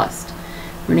lost.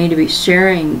 We need to be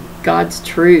sharing God's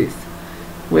truth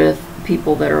with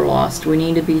people that are lost. We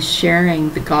need to be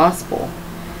sharing the gospel.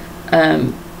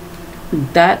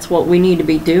 That's what we need to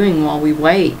be doing while we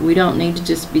wait. We don't need to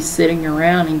just be sitting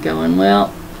around and going,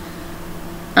 well,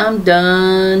 I'm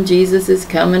done. Jesus is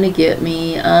coming to get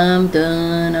me. I'm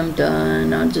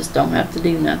done. I just don't have to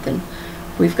do nothing.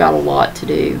 We've got a lot to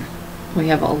do. We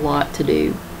have a lot to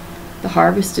do. The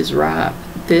harvest is ripe.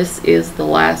 This is the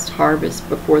last harvest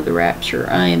before the rapture.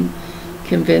 I am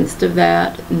convinced of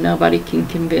that. Nobody can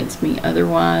convince me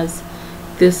otherwise.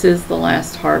 This is the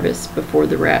last harvest before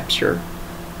the rapture.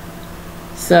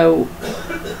 So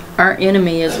our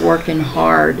enemy is working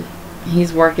hard.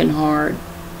 He's working hard.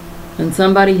 And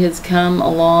somebody has come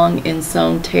along and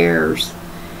sown tares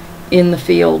in the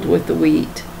field with the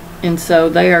wheat. And so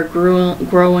they are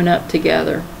growing up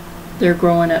together. They're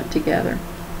growing up together.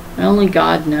 And only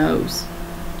God knows.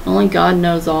 Only God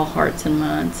knows all hearts and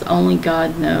minds. Only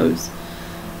God knows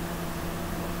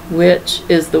which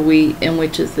is the wheat and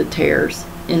which is the tares.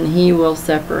 And He will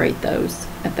separate those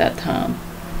at that time.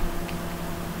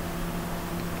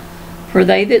 For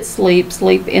they that sleep,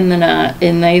 sleep in the night,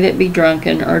 and they that be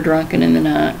drunken are drunken in the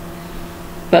night.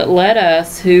 But let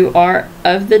us, who are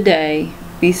of the day,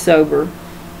 be sober,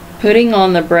 putting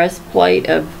on the breastplate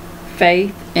of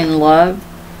faith and love,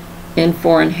 and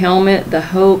for an helmet the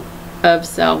hope of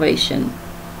salvation.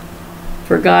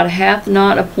 For God hath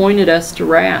not appointed us to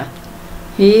wrath.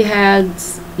 He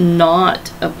has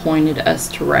not appointed us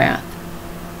to wrath.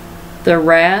 The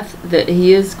wrath that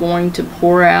He is going to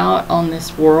pour out on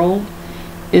this world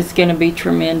is going to be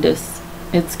tremendous.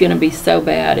 It's going to be so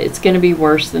bad. It's going to be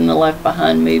worse than the Left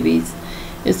Behind movies.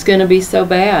 It's going to be so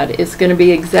bad. It's going to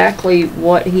be exactly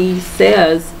what He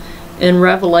says in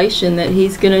Revelation that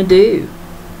He's going to do.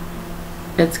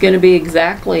 It's going to be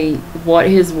exactly what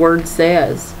His Word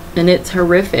says. And it's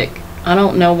horrific. I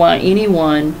don't know why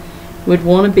anyone would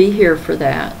want to be here for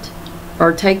that,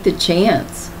 or take the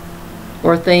chance,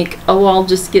 or think, oh, I'll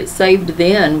just get saved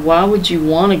then. Why would you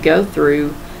want to go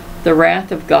through the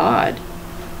wrath of God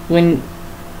when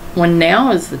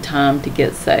now is the time to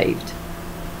get saved?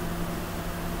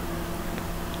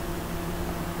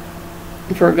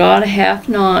 For God hath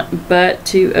not but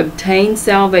to obtain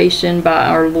salvation by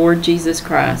our Lord Jesus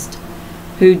Christ,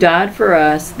 who died for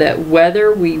us, that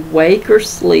whether we wake or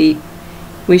sleep,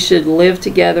 we should live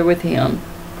together with Him.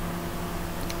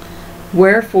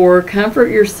 Wherefore comfort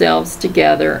yourselves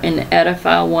together and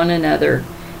edify one another,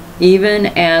 even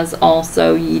as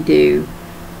also ye do.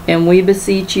 And we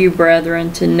beseech you,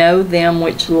 brethren, to know them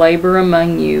which labor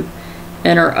among you,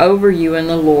 and are over you in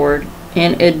the Lord,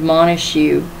 and admonish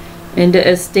you, and to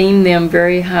esteem them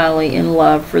very highly in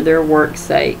love for their work's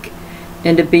sake,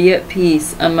 and to be at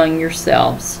peace among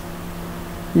yourselves.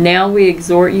 Now we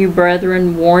exhort you,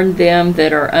 brethren, warn them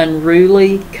that are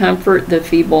unruly, comfort the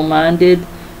feeble-minded,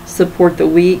 support the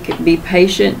weak, be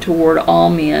patient toward all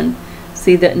men,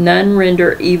 see that none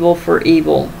render evil for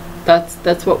evil.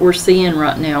 That's what we're seeing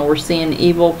right now. We're seeing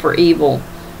evil for evil.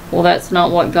 Well, that's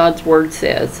not what God's Word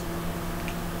says.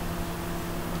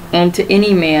 And to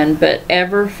any man, but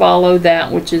ever follow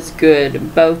that which is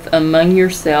good, both among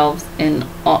yourselves and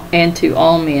to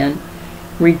all men.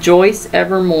 Rejoice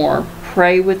evermore,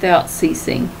 pray without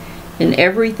ceasing. In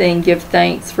everything give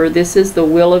thanks, for this is the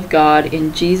will of God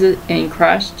in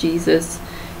Christ Jesus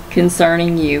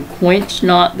concerning you. Quench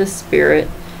not the spirit,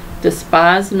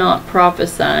 despise not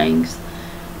prophesying.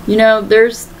 You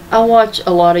know, I watch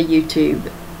a lot of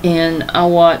YouTube, and I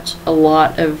watch a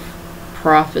lot of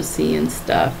prophecy and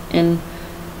stuff, and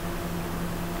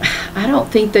I don't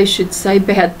think they should say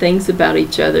bad things about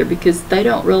each other, because they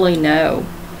don't really know.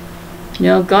 You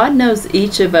know, God knows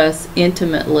each of us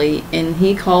intimately, and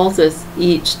He calls us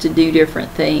each to do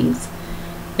different things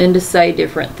and to say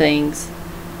different things.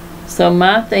 So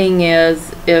my thing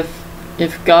is,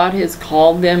 if God has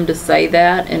called them to say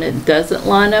that and it doesn't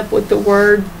line up with the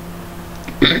Word,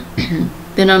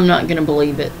 then I'm not going to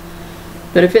believe it.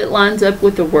 But if it lines up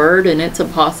with the Word and it's a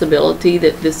possibility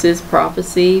that this is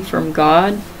prophecy from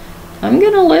God, I'm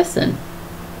going to listen.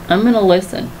 I'm going to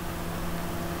listen.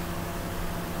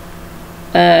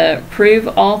 Prove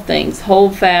all things.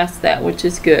 Hold fast that which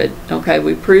is good. Okay,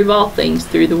 we prove all things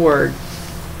through the Word.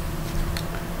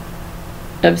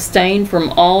 Abstain from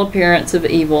all appearance of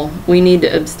evil. We need to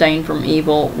abstain from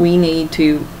evil. We need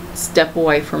to step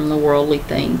away from the worldly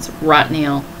things right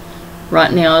now.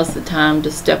 Right now is the time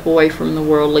to step away from the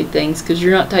worldly things, because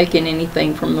you're not taking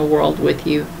anything from the world with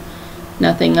you.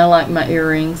 Nothing. I like my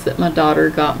earrings that my daughter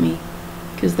got me,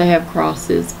 because they have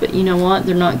crosses. But you know what?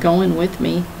 They're not going with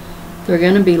me. They're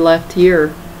going to be left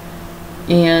here.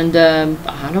 And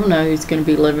I don't know who's going to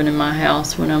be living in my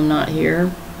house when I'm not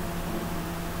here.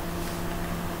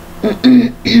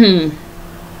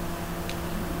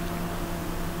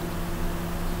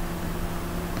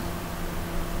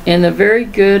 And the very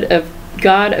good of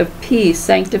God of peace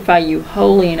sanctify you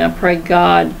wholly, and I pray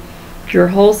God your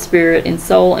whole spirit and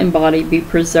soul and body be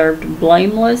preserved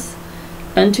blameless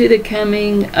unto the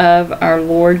coming of our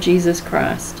Lord Jesus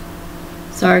Christ.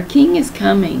 So our King is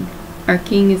coming. Our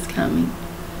King is coming.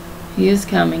 He is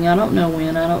coming. I don't know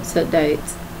when. I don't set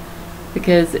dates,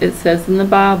 because it says in the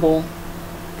Bible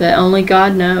that only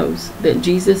God knows, that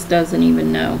Jesus doesn't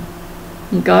even know.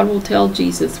 And God will tell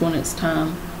Jesus when it's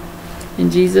time.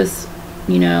 And Jesus,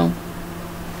 you know,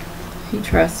 He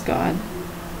trusts God.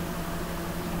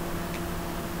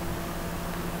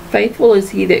 Faithful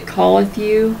is He that calleth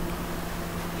you,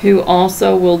 who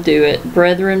also will do it.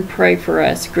 Brethren, pray for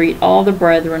us. Greet all the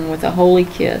brethren with a holy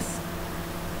kiss.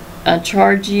 I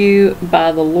charge you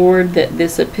by the Lord that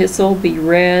this epistle be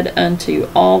read unto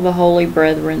all the holy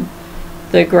brethren.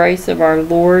 The grace of our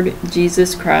Lord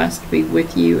Jesus Christ be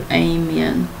with you.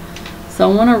 Amen. So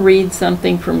So I want to read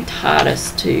something from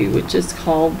Titus 2, which is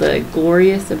called the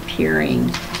glorious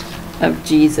appearing of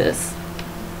Jesus.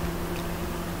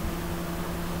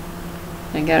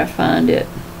 I gotta find it.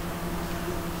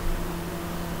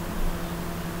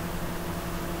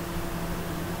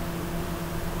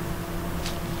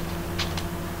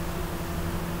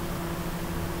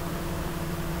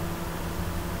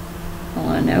 Well,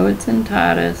 I know it's in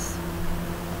Titus.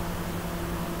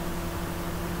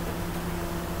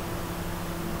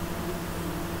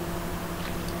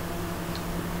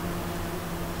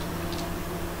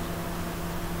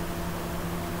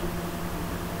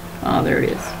 Oh, there it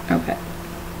is. Okay.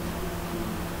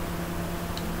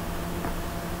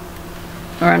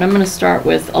 Alright, I'm going to start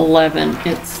with 11.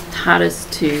 It's Titus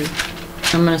 2.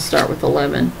 I'm going to start with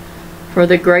 11. For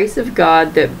the grace of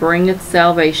God that bringeth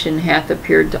salvation hath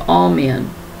appeared to all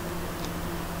men,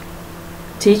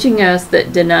 teaching us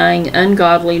that denying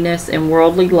ungodliness and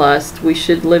worldly lust, we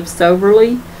should live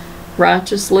soberly,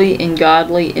 righteously, and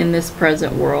godly in this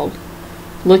present world,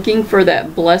 looking for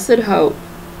that blessed hope,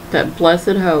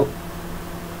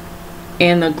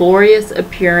 and the glorious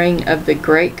appearing of the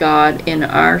great God and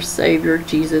our Savior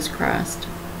Jesus Christ,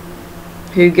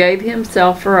 who gave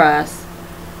himself for us,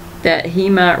 that he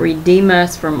might redeem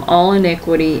us from all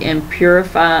iniquity and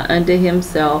purify unto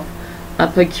himself a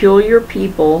peculiar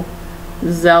people,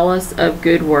 zealous of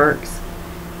good works.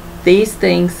 These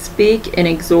things speak and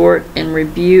exhort and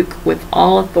rebuke with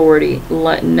all authority.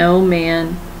 Let no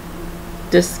man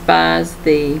despise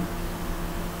thee.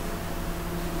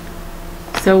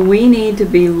 So we need to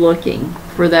be looking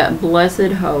for that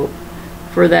blessed hope,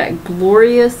 for that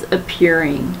glorious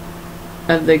appearing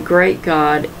of the great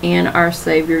God and our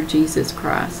Savior Jesus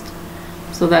Christ.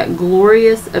 So that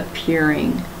glorious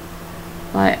appearing,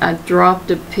 I dropped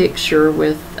a picture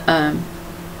with, I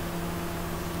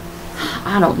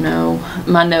don't know,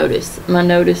 my notice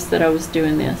that I was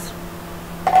doing this.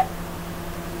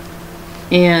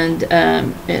 And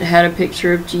it had a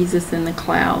picture of Jesus in the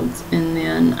clouds, and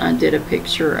then I did a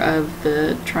picture of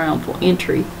the Triumphal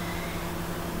Entry,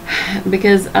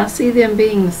 because I see them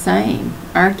being the same.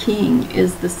 Our King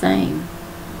is the same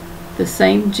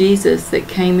Jesus that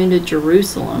came into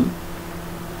Jerusalem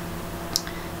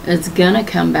is gonna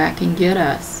come back and get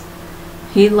us.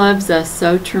 He loves us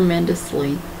so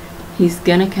tremendously. He's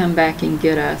gonna come back and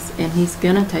get us, and he's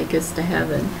gonna take us to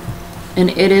heaven. And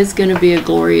it is going to be a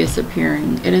glorious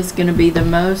appearing. It is going to be the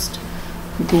most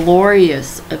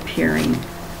glorious appearing.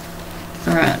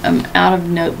 Alright, I'm out of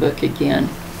notebook again.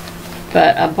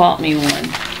 But I bought me one.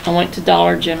 I went to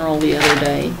Dollar General the other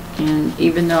day, and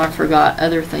even though I forgot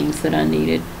other things that I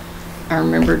needed, I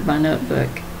remembered my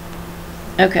notebook.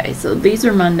 Okay, so these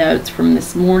are my notes from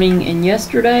this morning and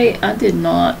yesterday. I did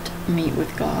not meet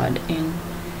with God, and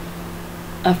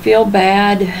I feel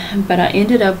bad, but I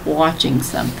ended up watching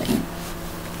something.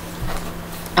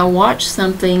 I watched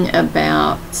something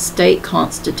about state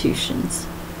constitutions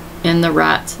and the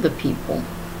rights of the people,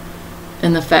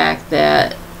 and the fact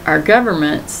that our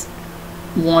governments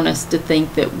want us to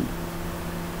think that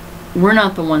we're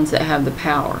not the ones that have the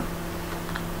power.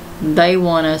 They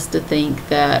want us to think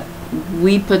that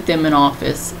we put them in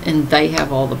office and they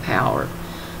have all the power.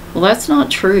 Well, that's not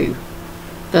true.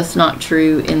 That's not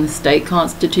true in the state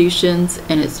constitutions,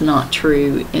 and it's not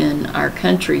true in our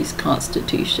country's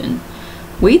constitution.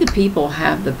 We, the people,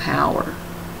 have the power.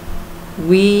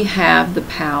 We have the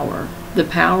power. The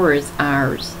power is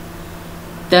ours.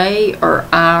 They are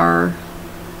our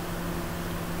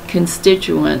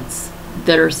constituents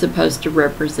that are supposed to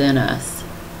represent us.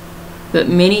 But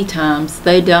many times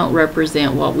they don't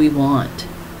represent what we want.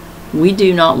 We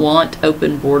do not want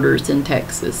open borders in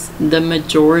Texas. The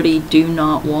majority do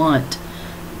not want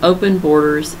open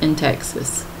borders in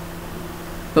Texas.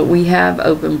 But we have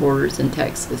open borders in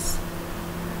Texas.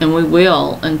 And we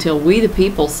will until we, the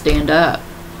people, stand up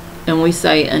and we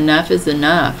say enough is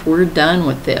enough. We're done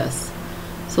with this.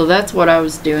 So that's what I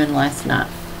was doing last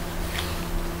night.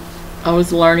 I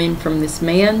was learning from this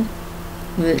man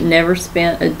that never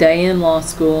spent a day in law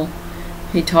school.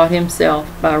 He taught himself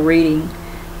by reading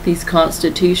these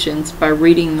constitutions, by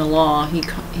reading the law.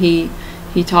 He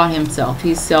taught himself.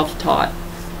 He's self-taught.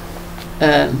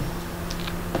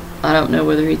 I don't know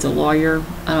whether he's a lawyer.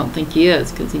 I don't think he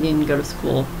is, because he didn't go to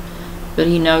school. But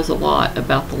he knows a lot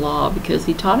about the law because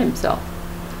he taught himself.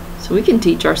 So we can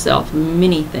teach ourselves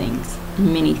many things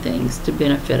to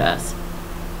benefit us.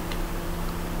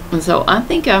 And so I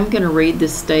think I'm going to read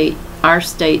our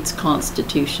state's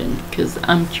constitution, because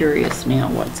I'm curious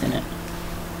now what's in it.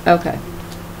 Okay.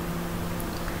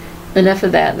 Enough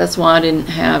of that. That's why I didn't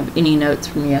have any notes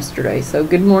from yesterday. So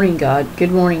good morning, God.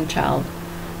 Good morning, child.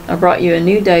 I brought you a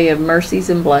new day of mercies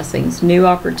and blessings, new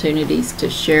opportunities to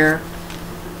share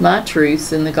my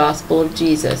truths in the gospel of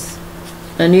Jesus.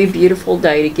 A new beautiful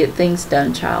day to get things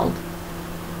done, child.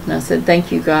 And I said,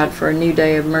 thank you, God, for a new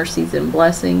day of mercies and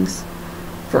blessings,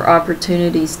 for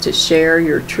opportunities to share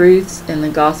your truths in the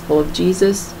gospel of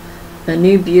Jesus. A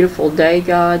new beautiful day,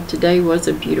 God. Today was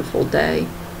a beautiful day.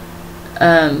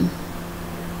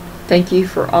 Thank you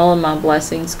for all of my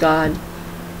blessings, God.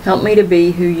 Help me to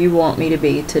be who you want me to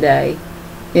be today,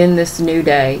 in this new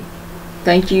day.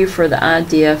 Thank you for the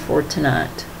idea for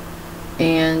tonight.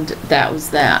 And that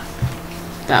was that.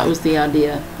 That was the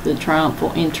idea. The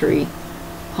triumphal entry,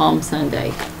 Palm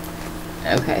Sunday.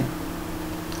 Okay.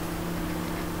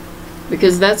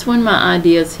 Because that's when my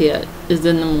ideas hit, is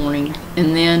in the morning.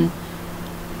 And then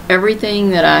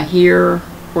everything that I hear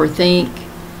or think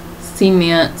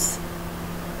cements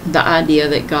the idea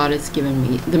that God has given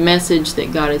me, the message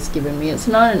that God has given me. It's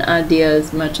not an idea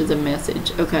as much as a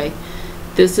message. Okay,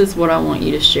 this is what I want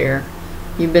you to share.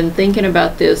 You've been thinking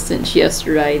about this since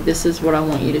yesterday. This is what I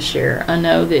want you to share. I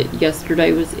know that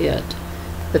yesterday was it,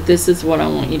 but this is what I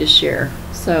want you to share.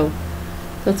 So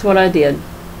that's what I did.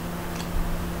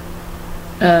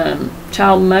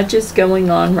 Child, much is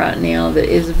going on right now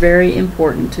that is very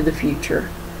important to the future.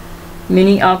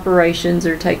 Many operations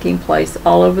are taking place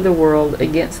all over the world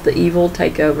against the evil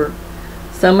takeover.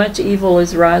 So much evil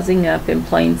is rising up in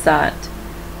plain sight.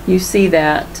 You see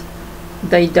that.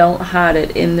 They don't hide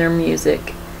it in their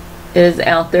music. It is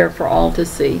out there for all to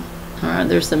see.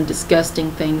 There's some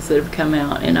disgusting things that have come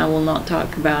out, and I will not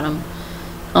talk about them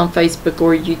on Facebook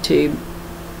or YouTube.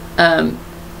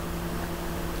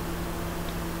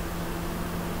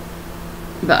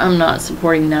 But I'm not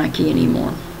supporting Nike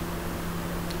anymore.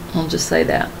 I'll just say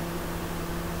that.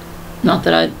 Not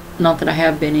that I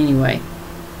have been anyway,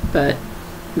 but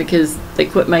because they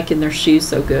quit making their shoes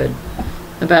so good.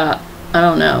 About, I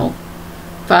don't know,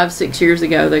 5-6 years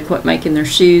ago, they quit making their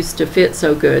shoes to fit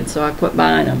so good, so I quit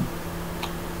buying them.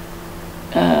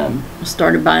 I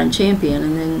started buying Champion,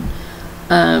 and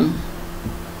then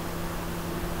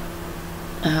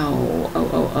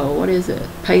what is it?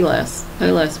 Payless.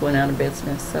 Payless went out of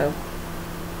business, so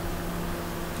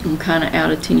I'm kind of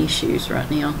out of tennis shoes right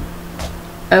now.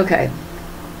 Okay.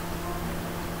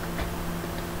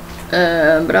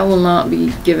 But I will not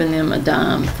be giving them a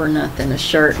dime for nothing, a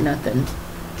shirt, nothing,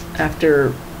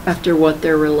 after what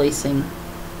they're releasing.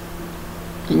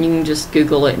 And you can just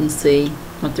Google it and see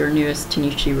what their newest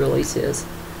tennis shoe release is.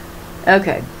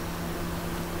 Okay.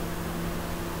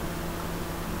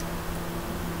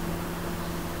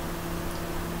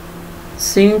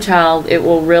 Soon, child, it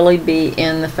will really be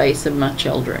in the face of my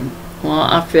children. Well,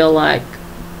 I feel like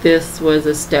this was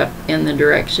a step in the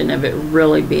direction of it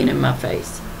really being in my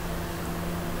face.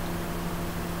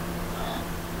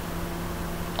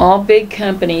 All big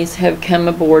companies have come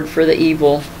aboard for the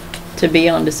evil to be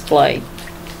on display.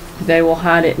 They will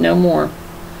hide it no more.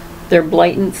 Their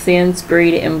blatant sins,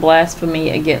 greed, and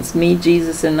blasphemy against me,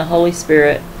 Jesus, and the Holy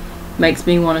Spirit makes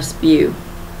me want to spew.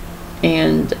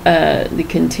 And the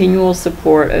continual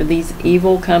support of these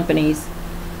evil companies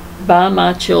by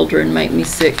my children make me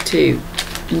sick too.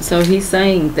 And so he's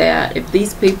saying that if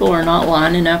these people are not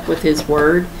lining up with his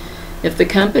word, if the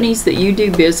companies that you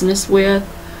do business with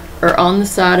are on the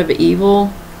side of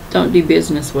evil, don't do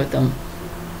business with them.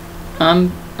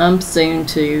 I'm soon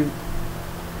to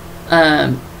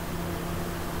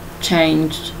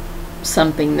change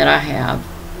something that I have,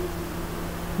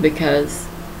 because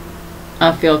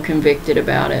I feel convicted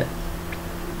about it.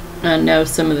 I know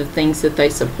some of the things that they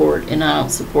support, and I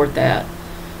don't support that.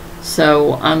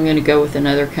 So I'm going to go with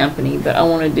another company, but I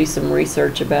want to do some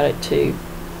research about it too.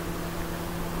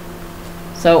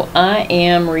 So I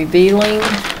am revealing,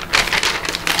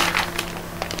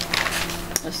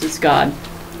 this is God,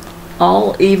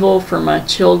 all evil for my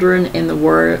children in the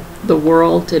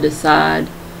world to decide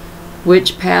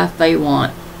which path they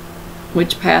want.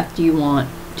 Which path do you want?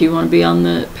 Do you want to be on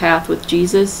the path with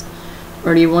Jesus,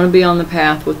 or do you want to be on the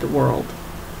path with the world?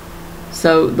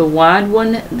 So the wide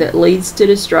one that leads to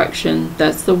destruction,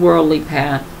 that's the worldly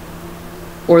path,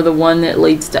 or the one that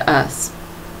leads to us.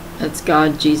 That's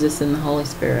God, Jesus, and the Holy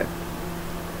Spirit.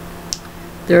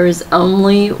 There is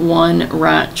only one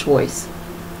right choice,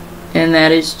 and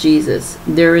that is Jesus.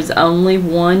 There is only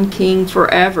one King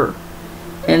forever,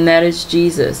 and that is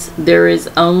Jesus. There is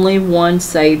only one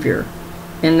Savior,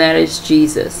 and that is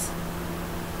Jesus.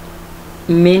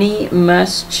 Many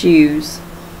must choose.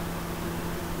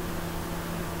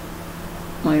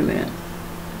 Wait a minute.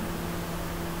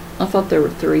 I thought there were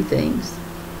 3 things.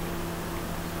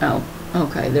 Oh,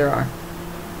 okay, there are.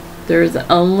 There is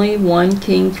only one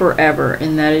King forever,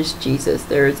 and that is Jesus.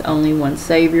 There is only one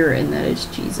Savior, and that is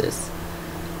Jesus.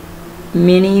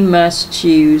 Many must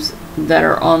choose that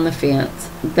are on the fence.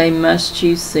 They must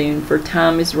choose soon, for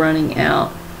time is running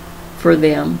out for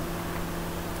them.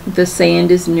 The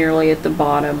sand is nearly at the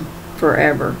bottom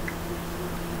forever,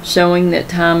 showing that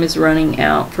time is running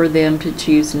out for them to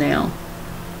choose now.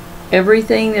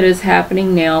 Everything that is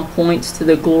happening now points to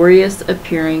the glorious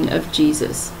appearing of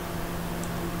Jesus.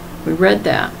 We read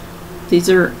that. These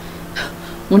are,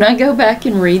 when I go back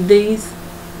and read these,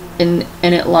 and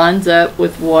it lines up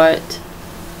with what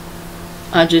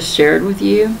I just shared with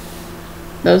you,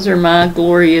 those are my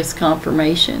glorious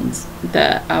confirmations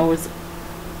that I was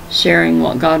sharing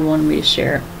what God wanted me to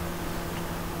share.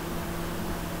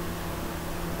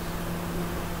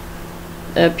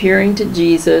 Appearing to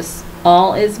Jesus,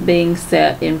 all is being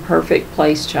set in perfect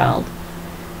place, child.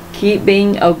 Keep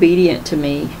being obedient to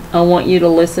me. I want you to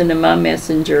listen to my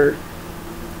messenger.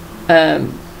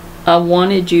 I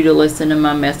wanted you to listen to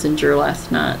my messenger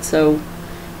last night. So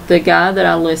the guy that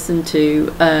I listened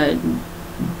to,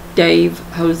 Dave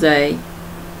Jose,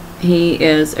 he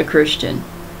is a Christian.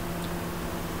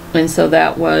 And so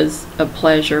that was a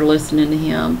pleasure listening to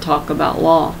him talk about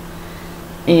law.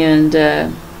 And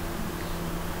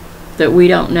that we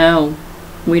don't know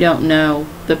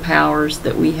the powers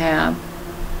that we have,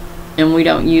 and we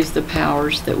don't use the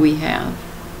powers that we have.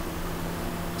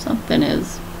 Something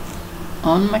is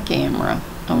on my camera.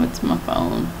 Oh, it's my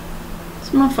phone.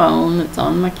 It's my phone that's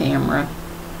on my camera.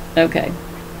 Okay.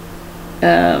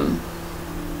 The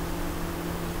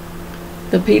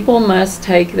people must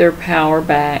take their power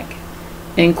back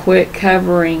and quit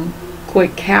cowering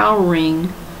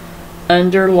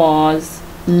under laws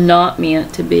not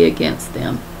meant to be against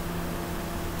them.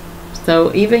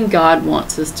 So even God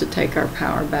wants us to take our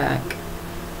power back.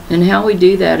 And how we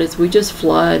do that is we just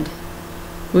flood.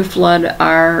 We flood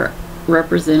our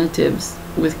representatives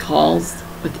with calls,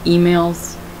 with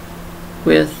emails,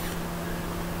 with...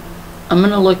 I'm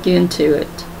going to look into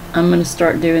it. I'm going to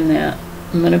start doing that.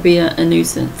 I'm going to be a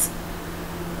nuisance.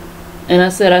 And I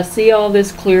said, I see all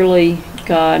this clearly,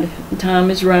 God. Time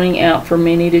is running out for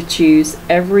many to choose.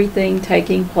 Everything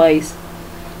taking place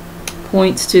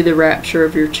points to the rapture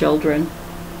of your children.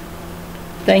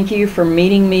 Thank you for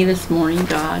meeting me this morning,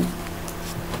 God.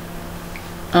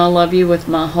 I love you with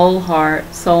my whole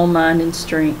heart, soul, mind, and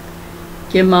strength.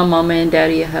 Give my mama and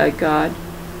daddy a hug, God.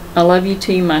 I love you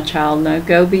too, my child. Now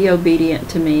go be obedient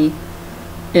to me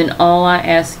in all I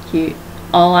ask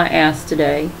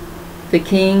today. The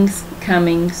King's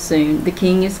coming soon. The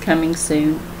King is coming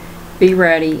soon. Be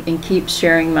ready and keep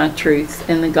sharing my truths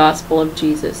in the gospel of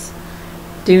Jesus.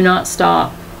 Do not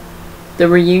stop. The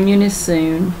reunion is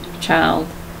soon, child,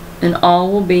 and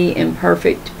all will be in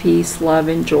perfect peace, love,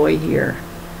 and joy here.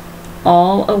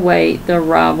 All await the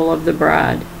arrival of the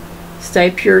bride.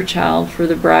 Stay pure, child, for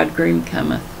the bridegroom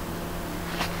cometh.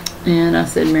 And I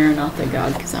said, Maranatha,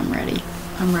 God, because I'm ready.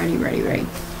 I'm ready.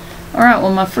 Alright,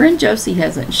 well, my friend Josie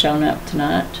hasn't shown up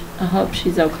tonight. I hope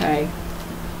she's okay.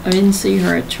 I didn't see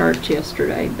her at church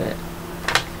yesterday, but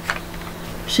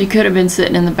she could have been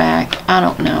sitting in the back. I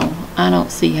don't know. I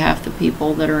don't see half the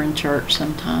people that are in church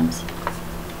sometimes,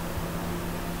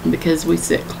 because we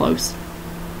sit close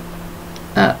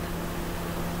up.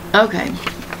 Okay.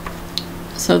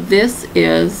 So this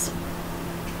is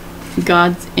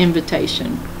God's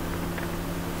invitation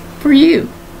for you.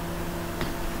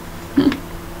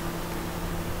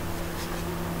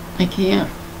 I can't.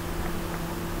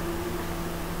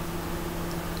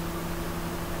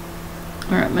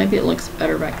 Alright, maybe it looks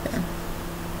better back there.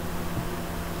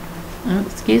 Oh,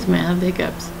 excuse me, I have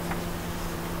hiccups.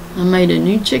 I made a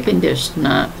new chicken dish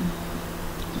tonight.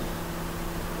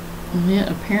 And it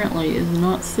apparently is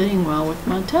not sitting well with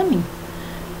my tummy.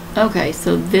 Okay,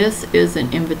 so this is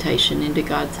an invitation into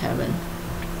God's heaven.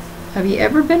 Have you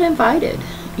ever been invited?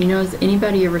 You know, has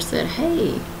anybody ever said,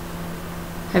 hey,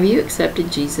 have you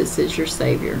accepted Jesus as your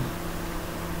Savior?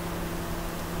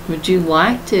 Would you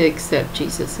like to accept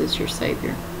Jesus as your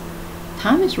Savior?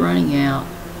 Time is running out.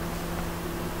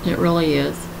 It really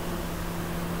is.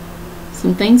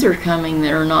 Some things are coming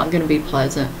that are not going to be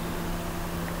pleasant.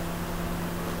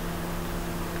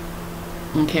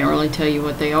 I can't really tell you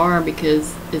what they are,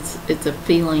 because it's a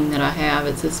feeling that I have.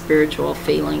 It's a spiritual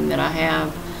feeling that I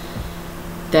have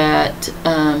that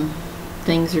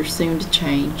things are soon to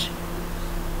change.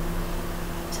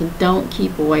 So don't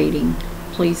keep waiting.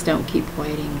 Please don't keep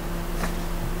waiting.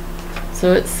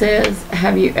 So it says,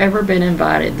 have you ever been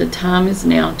invited? The time is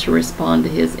now to respond to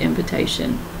His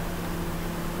invitation.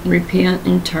 Repent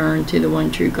and turn to the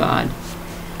one true God.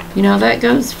 You know, that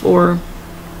goes for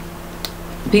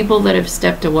people that have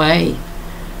stepped away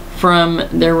from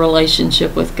their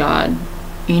relationship with God.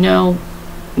 You know,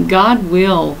 God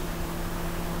will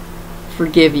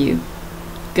forgive you.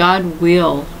 God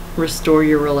will restore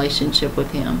your relationship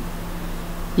with Him.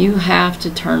 You have to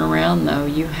turn around, though.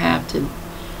 You have to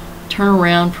turn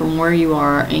around from where you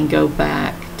are and go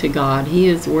back to God. He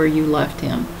is where you left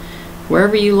Him.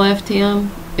 Wherever you left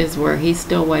Him is where He's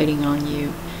still waiting on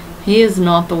you. He is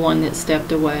not the one that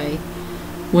stepped away.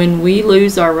 When we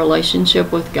lose our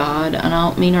relationship with God, and I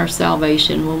don't mean our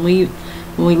salvation, when we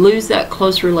lose that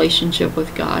close relationship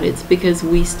with God, it's because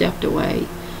we stepped away.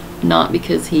 Not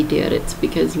because He did. It's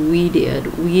because we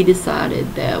did. We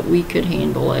decided that we could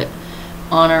handle it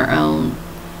on our own.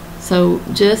 So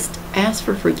just ask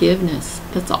for forgiveness.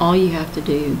 That's all you have to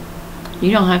do.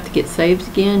 You don't have to get saved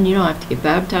again. You don't have to get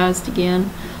baptized again.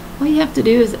 All you have to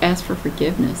do is ask for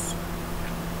forgiveness.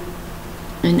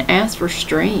 And ask for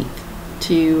strength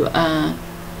to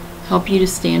help you to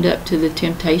stand up to the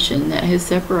temptation that has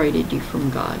separated you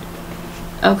from God.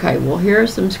 Okay, well, here are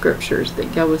some scriptures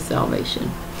that go with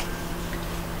salvation.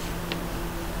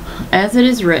 As it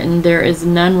is written, there is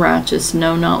none righteous,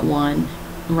 no, not one.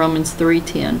 Romans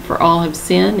 3:10. For all have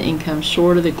sinned and come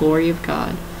short of the glory of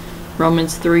God.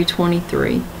 Romans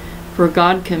 3:23. For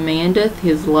God commandeth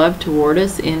His love toward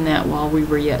us, in that while we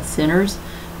were yet sinners,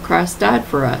 Christ died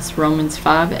for us. Romans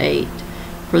 5:8.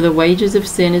 For the wages of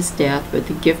sin is death, but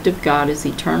the gift of God is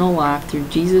eternal life through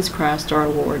Jesus Christ our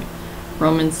Lord.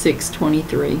 Romans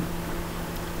 6:23.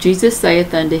 Jesus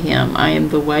saith unto him, I am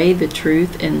the way, the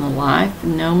truth, and the life.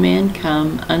 No man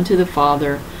come unto the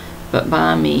Father but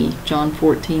by me. John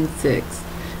 14:6.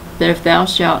 That if thou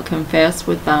shalt confess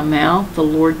with thy mouth the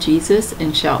Lord Jesus,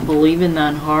 and shalt believe in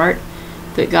thine heart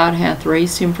that God hath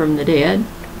raised Him from the dead,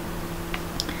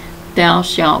 thou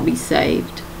shalt be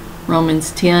saved.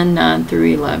 Romans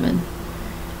 10:9-11.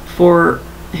 For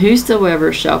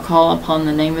whosoever shall call upon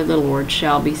the name of the Lord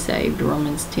shall be saved.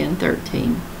 Romans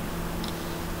 10:13.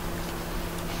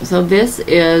 So this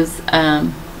is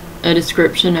a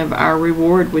description of our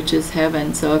reward, which is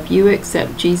heaven. So if you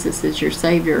accept Jesus as your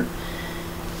Savior,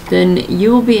 then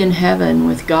you will be in heaven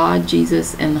with God,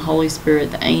 Jesus, and the Holy Spirit,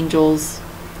 the angels,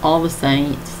 all the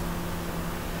saints,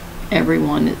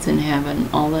 everyone that's in heaven,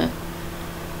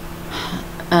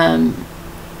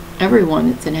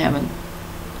 everyone that's in heaven.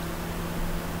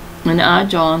 And I,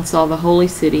 John, saw the holy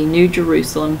city, New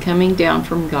Jerusalem, coming down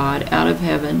from God out of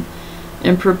heaven,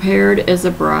 and prepared as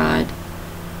a bride,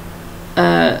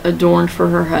 adorned for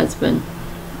her husband.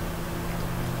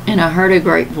 And I heard a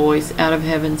great voice out of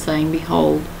heaven saying,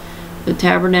 Behold, the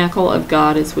tabernacle of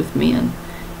God is with men,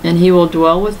 and He will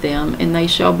dwell with them, and they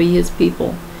shall be His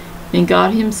people, and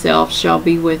God Himself shall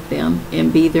be with them,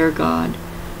 and be their God.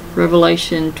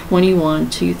 Revelation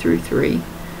 21:2-3.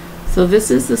 So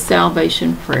this is the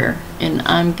salvation prayer, and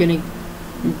I'm going to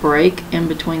break in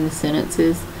between the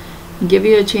sentences and give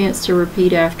you a chance to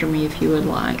repeat after me if you would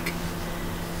like.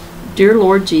 Dear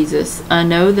Lord Jesus, I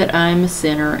know that I am a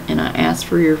sinner, and I ask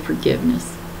for your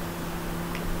forgiveness.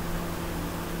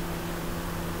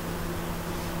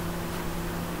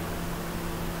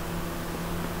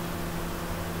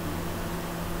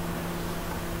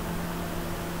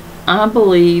 I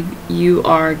believe you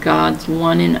are God's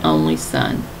one and only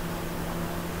Son.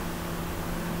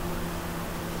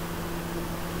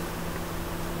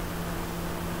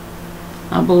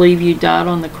 I believe you died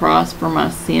on the cross for my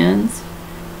sins.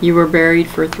 You were buried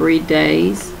for 3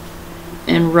 days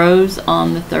and rose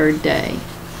on the 3rd day.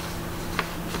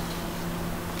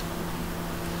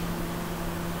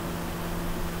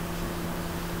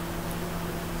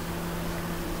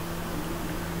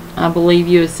 I believe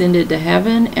you ascended to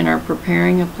heaven and are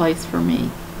preparing a place for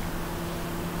me.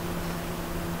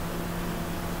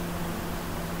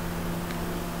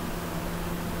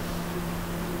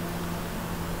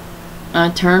 I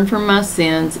turn from my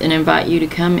sins and invite you to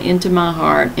come into my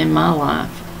heart and my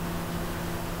life.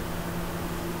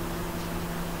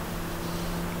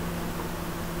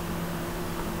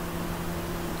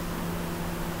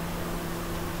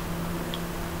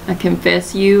 I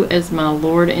confess you as my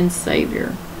Lord and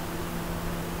Savior.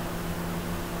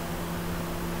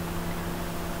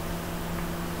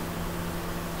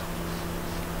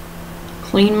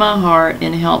 Clean my heart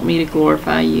and help me to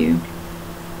glorify you.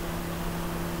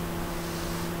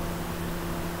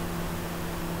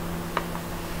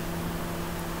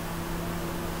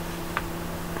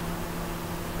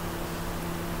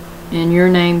 In your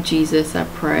name, Jesus, I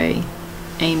pray.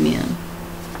 Amen.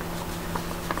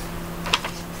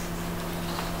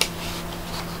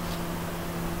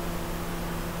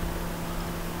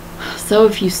 So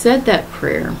if you said that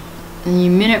prayer and you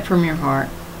meant it from your heart,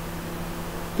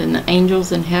 and the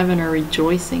angels in heaven are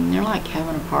rejoicing. They're like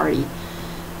having a party.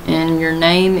 And your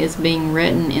name is being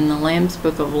written in the Lamb's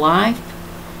Book of Life,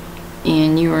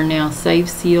 and you are now saved,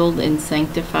 sealed, and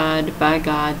sanctified by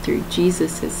God through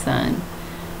Jesus, his Son.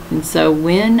 And so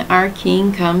when our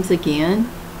King comes again,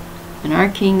 and our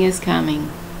King is coming,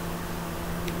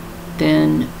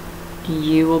 then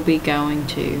you will be going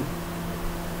too.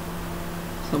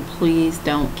 So please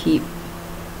don't keep...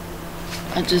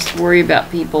 I just worry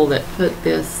about people that put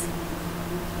this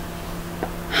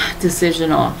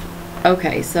decision off.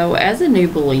 Okay, so as a new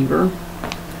believer,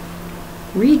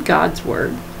 read God's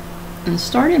Word. And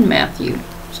start in Matthew.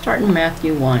 Start in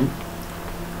Matthew 1.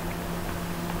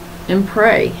 And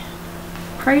pray.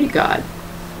 Pray to God.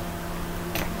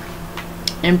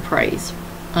 And praise.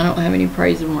 I don't have any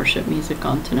praise and worship music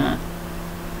on tonight,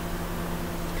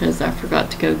 because I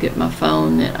forgot to go get my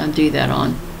phone that I do that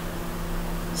on.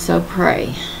 So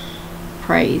pray.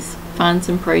 Praise. Find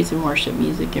some praise and worship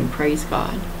music and praise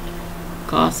God.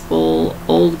 Gospel,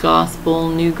 old gospel,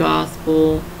 new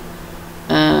gospel,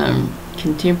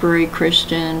 contemporary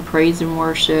Christian, praise and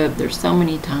worship. There's so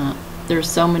many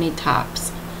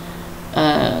types.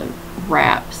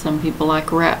 Rap. Some people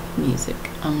like rap music.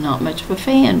 I'm not much of a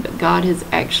fan, but God has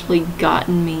actually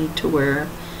gotten me to where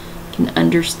I can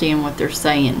understand what they're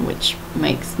saying, which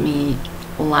makes me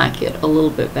like it a little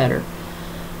bit better.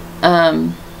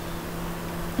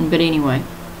 But anyway,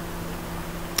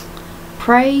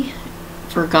 pray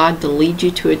for God to lead you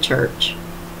to a church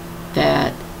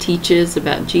that teaches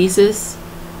about Jesus,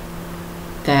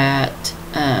 that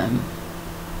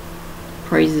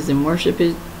praises and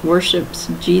worships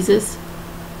Jesus,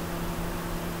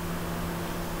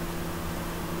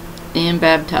 and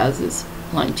baptizes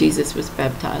like Jesus was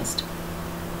baptized.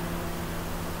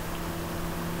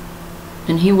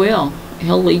 And he will.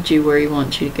 He'll lead you where he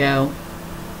wants you to go.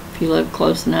 If you live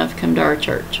close enough, come to our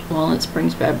church, Walnut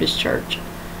Springs Baptist Church.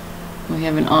 We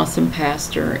have an awesome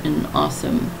pastor and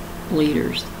awesome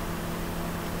leaders.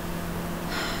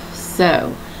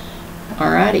 So,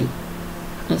 alrighty.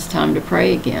 It's time to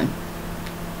pray again.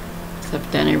 So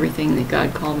I've done everything that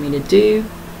God called me to do.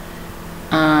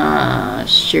 I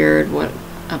shared what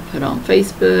I put on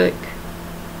Facebook.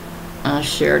 I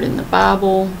shared in the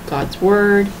Bible, God's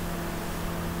Word.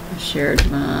 I shared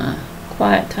my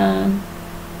quiet time.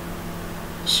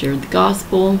 I shared the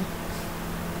gospel.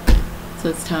 So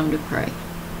it's time to pray.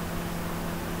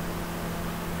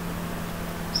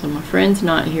 So my friend's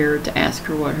not here to ask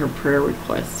her what her prayer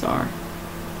requests are.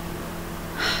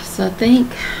 So I think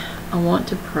I want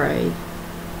to pray.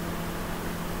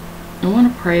 I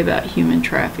want to pray about human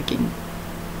trafficking.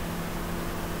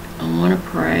 I want to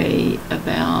pray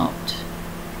about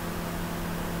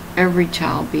every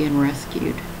child being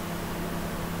rescued.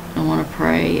 I want to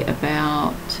pray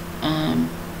about, I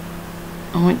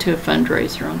went to a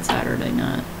fundraiser on Saturday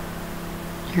night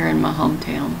here in my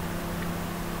hometown.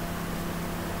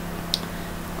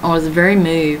 I was very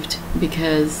moved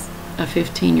because a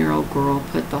 15-year-old girl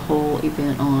put the whole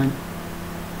event on.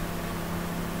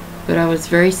 But I was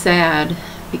very sad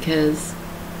because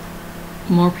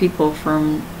more people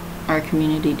from our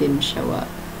community didn't show up.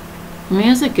 I mean, it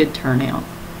was a good turnout,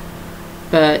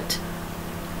 but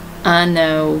I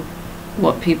know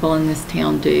what people in this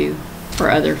town do for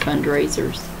other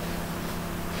fundraisers.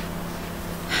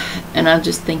 And I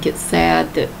just think it's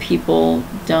sad that people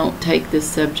don't take this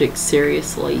subject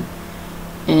seriously,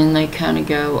 and they kind of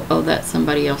go, oh, that's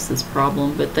somebody else's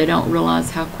problem, but they don't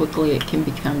realize how quickly it can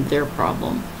become their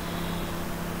problem.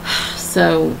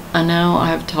 So I know I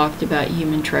have talked about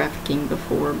human trafficking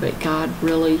before, but God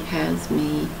really has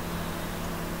me.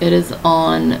 It is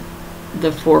on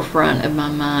the forefront of my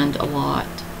mind a lot.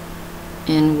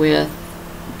 And with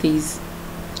these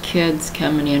kids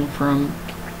coming in from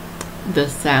the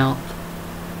South,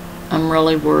 I'm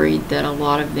really worried that a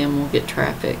lot of them will get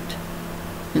trafficked.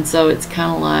 And so it's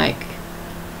kind of like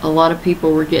a lot of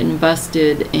people were getting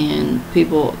busted and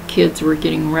kids were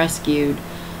getting rescued.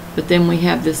 But then we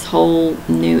have this whole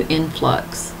new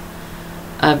influx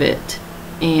of it,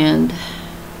 and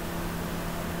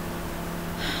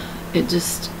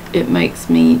it makes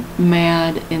me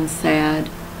mad and sad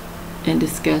and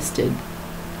disgusted.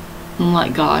 I'm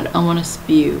like, God, I want to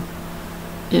spew.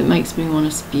 It makes me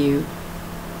want to spew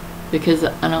because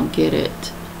I don't get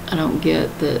it. I don't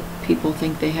get that people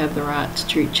think they have the right to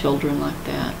treat children like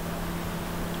that.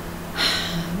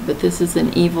 But this is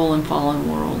an evil and fallen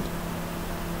world.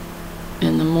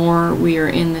 And the more we are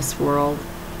in this world,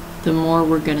 the more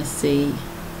we're going to see.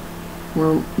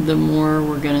 The more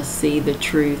we're going to see the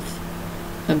truth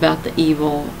about the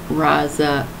evil rise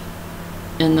up.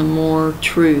 And the more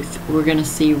truth we're going to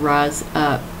see rise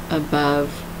up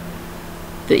above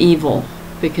the evil,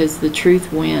 because the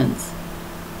truth wins.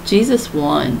 Jesus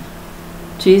won.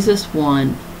 Jesus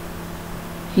won.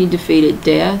 He defeated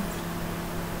death,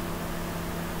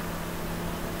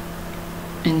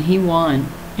 and he won,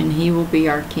 and he will be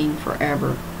our king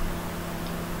forever.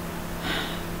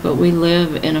 But we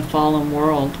live in a fallen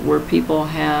world where people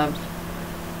have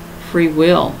free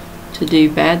will to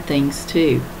do bad things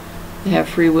too. They have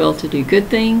free will to do good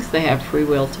things. They have free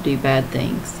will to do bad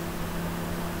things.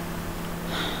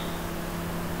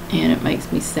 And it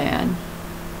makes me sad.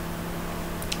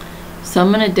 So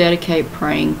I'm going to dedicate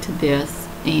praying to this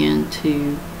and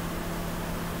to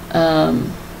I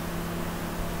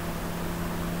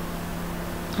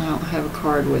don't have a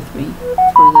card with me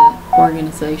for the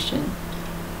organization.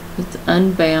 It's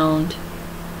Unbound.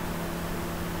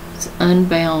 It's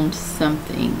Unbound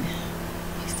something.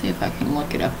 Let me see if I can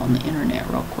look it up on the internet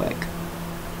real quick.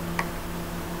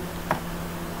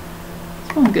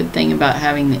 That's one good thing about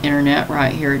having the internet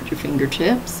right here at your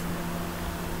fingertips.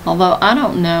 Although I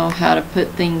don't know how to put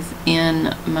things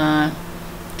in my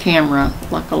camera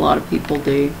like a lot of people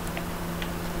do.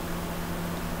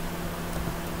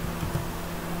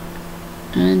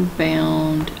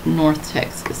 Unbound North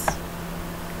Texas.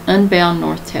 Unbound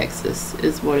North Texas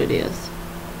is what it is.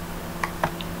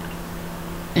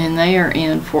 And they are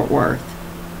in Fort Worth.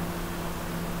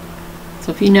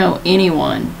 So if you know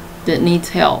anyone that needs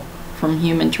help from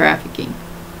human trafficking,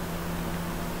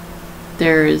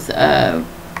 there's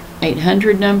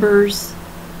 800 numbers.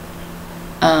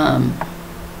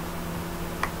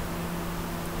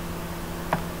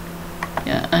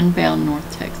 Yeah, Unbound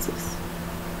North Texas.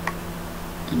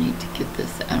 I need to get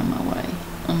this out of my way.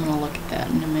 I'm going to look at that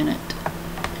in a minute,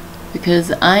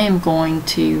 because I am going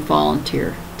to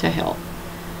volunteer to help.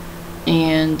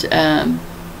 And I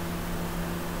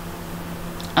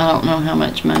don't know how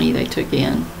much money they took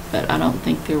in, but I don't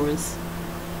think there was...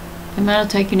 They might have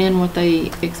taken in what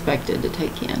they expected to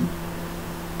take in.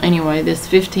 Anyway, this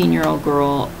 15-year-old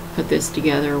girl put this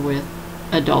together with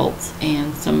adults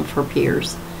and some of her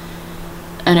peers.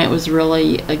 And it was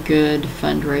really a good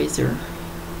fundraiser,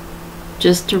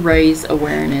 just to raise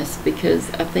awareness,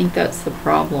 because I think that's the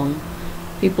problem.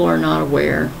 People are not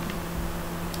aware.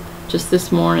 Just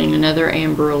this morning, another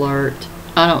Amber Alert.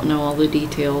 I don't know all the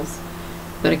details,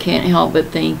 but I can't help but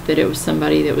think that it was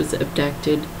somebody that was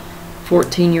abducted.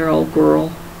 14-year-old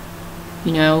girl.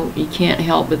 You know, you can't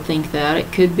help but think that.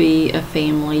 It could be a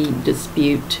family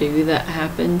dispute too that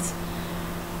happens.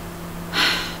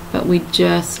 But we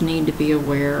just need to be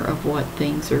aware of what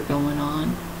things are going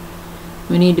on.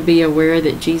 We need to be aware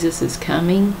that Jesus is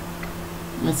coming.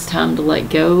 It's time to let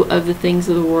go of the things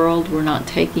of the world. We're not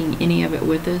taking any of it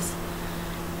with us.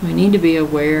 We need to be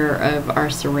aware of our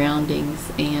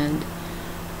surroundings and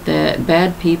that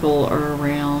bad people are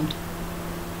around.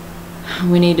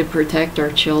 We need to protect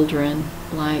our children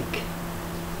like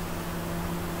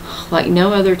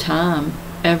no other time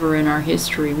ever in our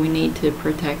history. We need to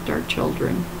protect our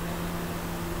children.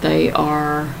 They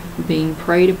are being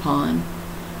preyed upon,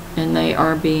 and they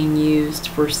are being used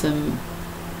for some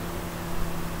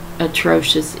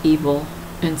atrocious evil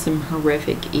and some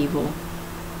horrific evil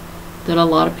that a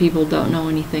lot of people don't know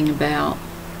anything about.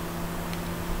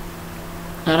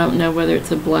 I don't know whether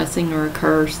it's a blessing or a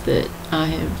curse that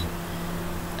I've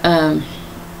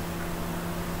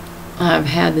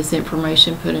had this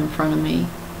information put in front of me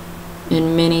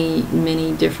in many,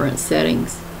 many different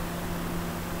settings.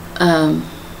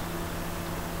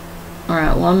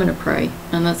 Alright, well, I'm going to pray,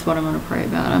 and that's what I'm going to pray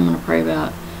about. I'm going to pray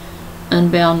about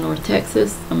Unbound North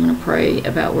Texas. I'm going to pray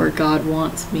about where God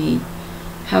wants me,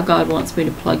 how God wants me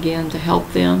to plug in to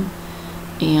help them.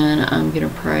 And I'm going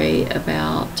to pray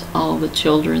about all the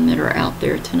children that are out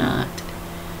there tonight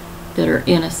that are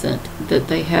innocent, that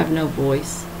they have no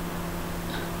voice.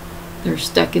 They're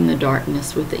stuck in the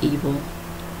darkness with the evil.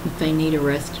 If they need a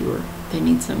rescuer, they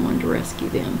need someone to rescue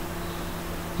them.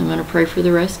 I'm going to pray for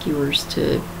the rescuers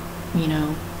to, you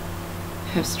know,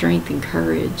 have strength and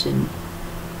courage and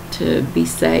to be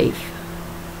safe,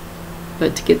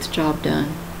 but to get the job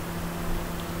done.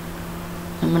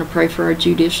 I'm going to pray for our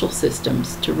judicial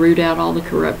systems, to root out all the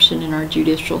corruption in our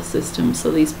judicial system so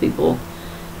these people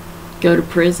go to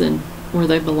prison where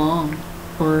they belong.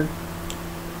 Or,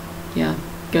 yeah,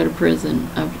 go to prison.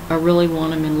 I really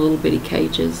want them in little bitty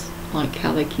cages, like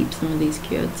how they keep some of these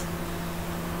kids.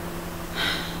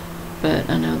 But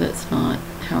I know that's not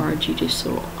how our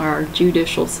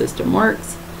judicial system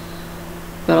works.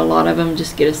 But a lot of them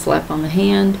just get a slap on the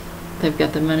hand. They've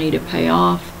got the money to pay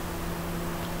off.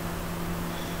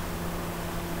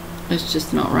 It's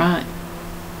just not right.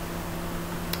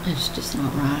 It's just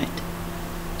not right.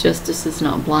 Justice is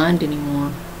not blind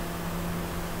anymore.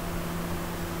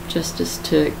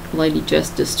 Lady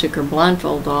Justice took her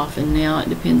blindfold off, and now it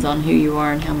depends on who you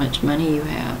are and how much money you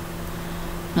have.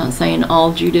 I'm not saying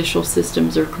all judicial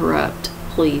systems are corrupt,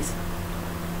 please.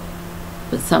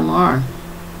 But some are.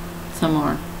 Some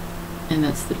are. And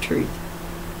that's the truth.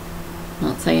 I'm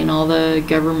not saying all the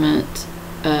government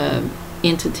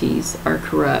entities are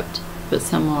corrupt, but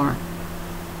some are.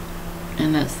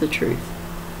 And that's the truth.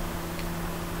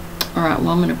 Alright, well,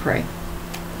 I'm going to pray.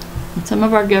 And some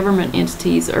of our government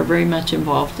entities are very much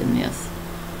involved in this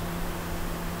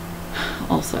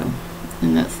also.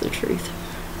 And that's the truth.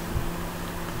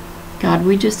 God,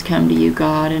 we just come to you,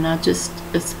 God, and I just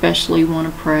especially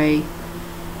want to pray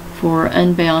for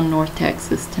Unbound North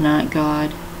Texas tonight,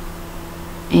 God,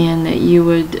 and that you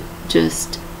would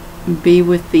just be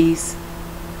with these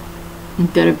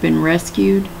that have been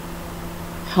rescued.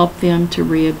 Help them to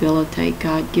rehabilitate,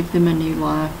 God. Give them a new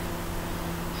life.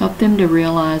 Help them to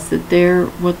realize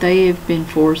that what they have been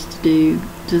forced to do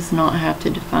does not have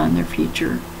to define their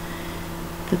future.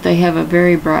 That they have a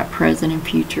very bright present and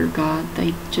future, God.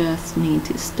 They just need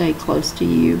to stay close to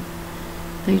you.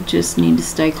 They just need to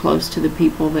stay close to the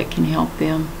people that can help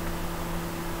them.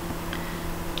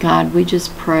 God, we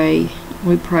just pray.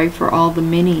 We pray for all the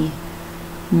many,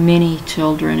 many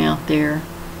children out there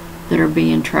that are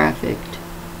being trafficked,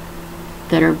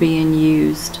 that are being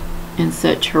used in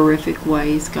such horrific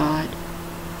ways, God,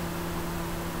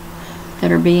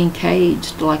 that are being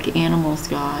caged like animals,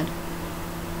 God,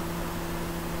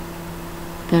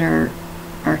 that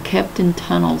are kept in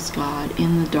tunnels, God,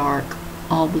 in the dark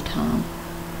all the time.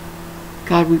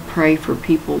 God, we pray for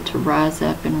people to rise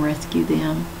up and rescue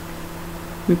them.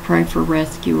 We pray for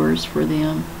rescuers for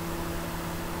them.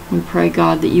 We pray,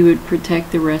 God, that you would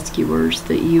protect the rescuers,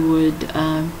 that you would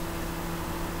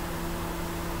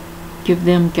give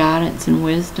them guidance and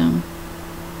wisdom.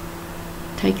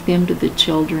 Take them to the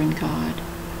children, God.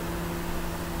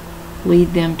 Lead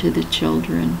them to the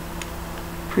children.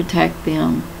 Protect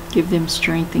them. Give them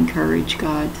strength and courage,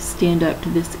 God, to stand up to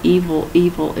this evil,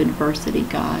 evil adversity,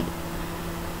 God.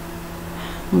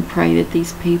 We pray that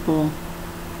these people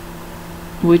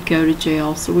would go to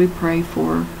jail. So we pray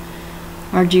for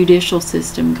our judicial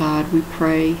system, God. We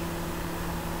pray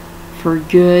for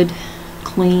good,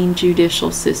 clean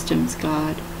judicial systems,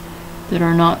 God, that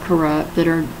are not corrupt,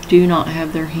 that do not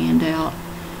have their hand out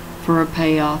for a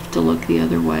payoff to look the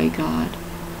other way, God.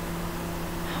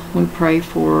 We pray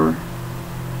for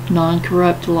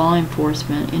non-corrupt law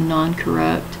enforcement and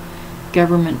non-corrupt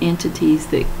government entities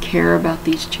that care about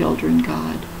these children,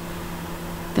 God,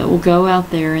 that will go out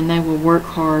there and they will work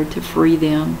hard to free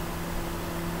them.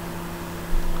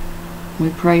 We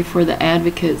pray for the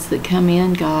advocates that come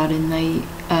in, God, and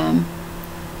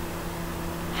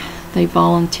they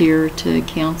volunteer to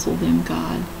counsel them,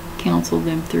 God, counsel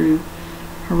them through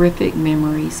horrific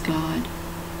memories, God.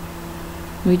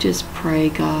 We just pray,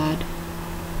 God.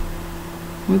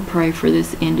 We pray for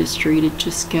this industry to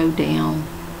just go down,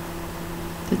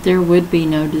 that there would be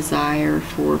no desire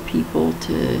for people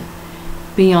to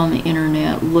be on the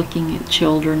internet looking at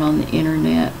children on the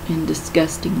internet in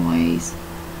disgusting ways.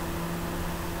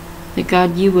 That,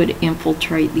 God, you would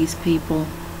infiltrate these people,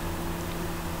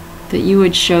 that you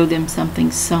would show them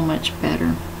something so much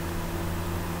better,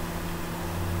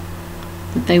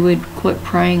 that they would quit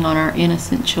preying on our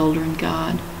innocent children,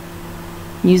 God,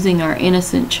 using our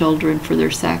innocent children for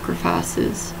their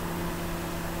sacrifices,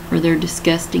 for their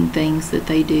disgusting things that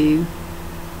they do.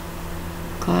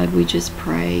 God, we just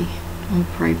pray. We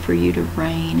pray for you to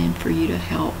reign and for you to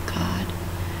help, God.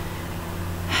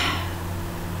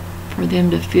 For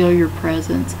them to feel your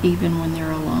presence even when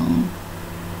they're alone.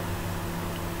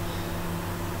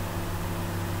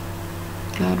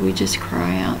 God, we just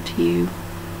cry out to you.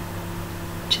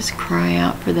 Just cry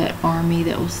out for that army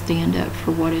that will stand up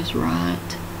for what is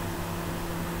right.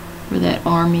 For that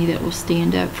army that will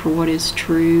stand up for what is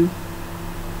true.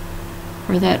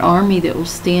 For that army that will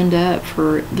stand up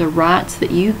for the rights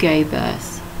that you gave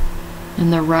us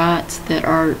and the rights that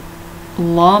our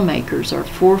lawmakers, our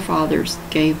forefathers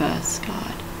gave us,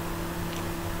 God.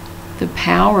 The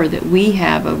power that we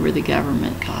have over the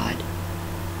government, God.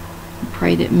 I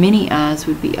pray that many eyes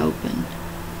would be opened,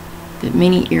 that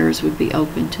many ears would be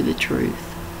open to the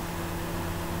truth.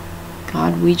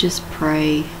 God, we just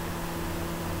pray.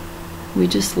 We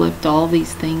just lift all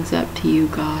these things up to you,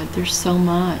 God. There's so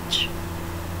much.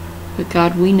 But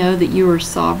God, we know that you are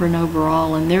sovereign over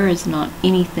all, and there is not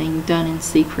anything done in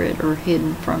secret or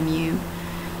hidden from you.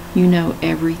 You know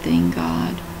everything,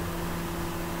 God.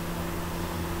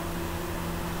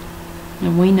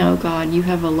 And we know, God, you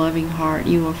have a loving heart.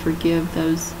 You will forgive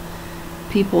those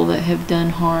people that have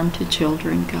done harm to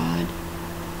children, God.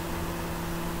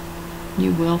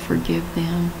 You will forgive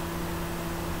them.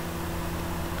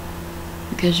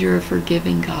 Because you're a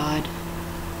forgiving God.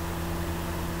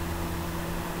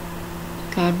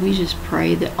 God, we just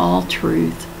pray that all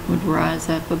truth would rise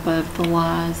up above the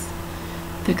lies,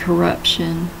 the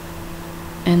corruption,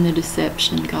 and the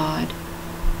deception, God.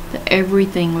 That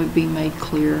everything would be made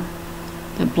clear.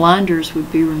 That blinders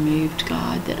would be removed,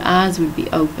 God. That eyes would be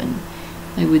opened.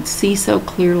 They would see so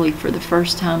clearly for the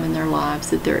first time in their lives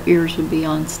that their ears would be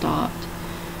unstopped.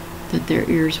 That their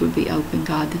ears would be open,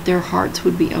 God. That their hearts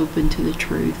would be open to the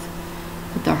truth.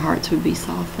 That their hearts would be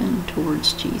softened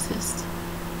towards Jesus.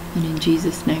 And in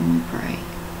Jesus' name we pray.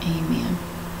 Amen.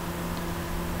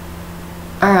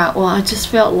 Alright, well, I just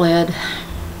felt led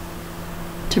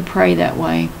to pray that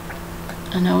way.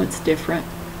 I know it's different.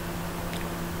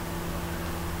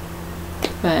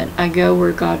 But I go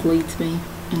where God leads me.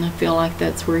 And I feel like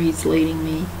that's where He's leading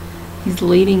me. He's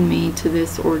leading me to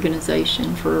this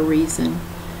organization for a reason.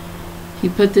 He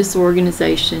put this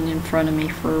organization in front of me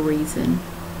for a reason.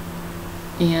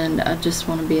 And I just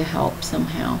want to be a help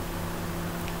somehow.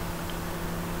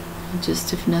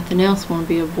 Just, if nothing else, want to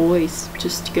be a voice.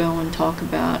 Just to go and talk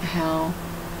about how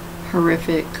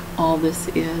horrific all this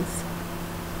is.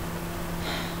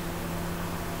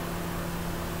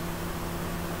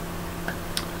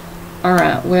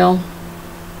 Alright, well,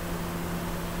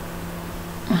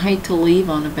 I hate to leave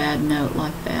on a bad note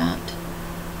like that.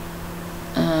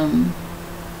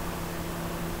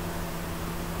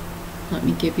 Let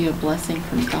me give you a blessing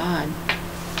from God.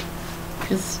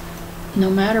 Because no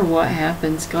matter what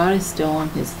happens, God is still on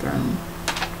His throne.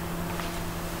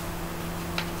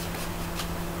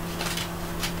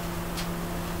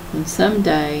 And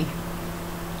someday,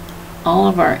 all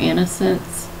of our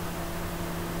innocence,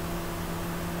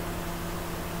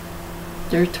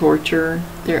 their torture,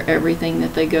 their everything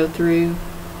that they go through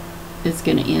is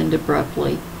going to end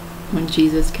abruptly when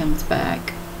Jesus comes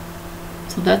back.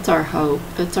 So that's our hope.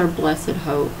 That's our blessed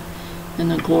hope in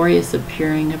the glorious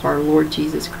appearing of our Lord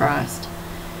Jesus Christ.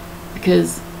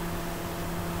 Because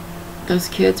those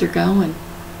kids are going.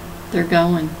 They're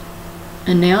going.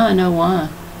 And now I know why.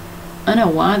 I know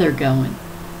why they're going.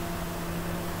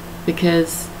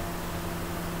 Because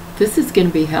this is going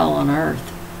to be hell on earth.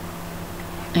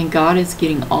 And God is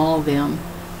getting all of them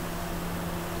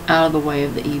out of the way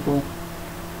of the evil.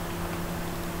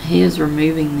 He is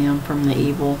removing them from the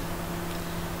evil.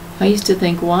 I used to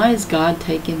think, why is God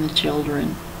taking the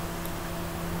children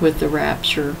with the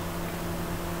rapture?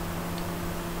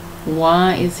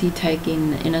 Why is He taking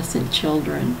the innocent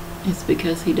children? It's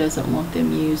because He doesn't want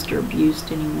them used or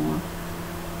abused anymore.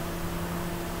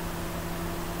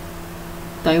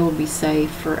 They will be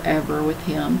safe forever with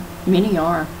Him. Many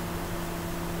are.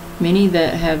 Many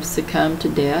that have succumbed to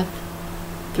death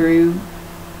through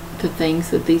the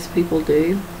things that these people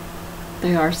do,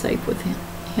 they are safe with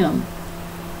Him.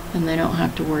 And they don't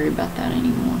have to worry about that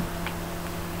anymore.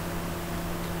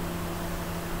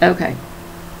 Okay.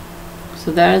 So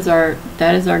that is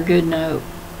our good note.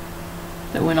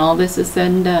 That when all this is said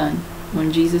and done,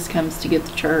 when Jesus comes to get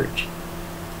the church,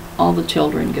 all the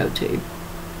children go too.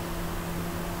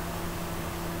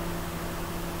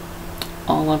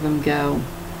 All of them go.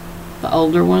 The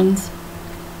older ones,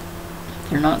 if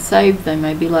they're not saved, they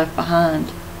may be left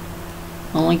behind.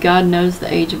 Only God knows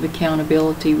the age of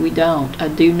accountability. We don't. I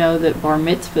do know that bar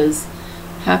mitzvahs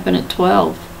happen at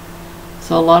 12.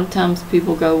 So a lot of times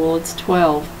people go, well, it's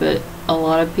 12. But a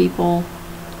lot of people,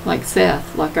 like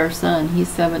Seth, like our son, he's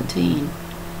 17.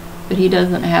 But he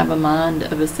doesn't have a mind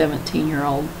of a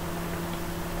 17-year-old.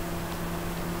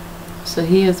 So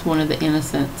he is one of the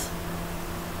innocents.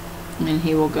 And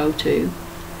he will go too.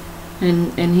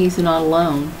 And he's not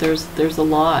alone. There's a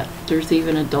lot. There's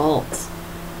even adults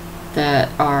that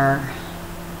are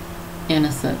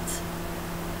innocents.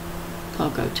 They'll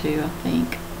go too, I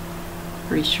think.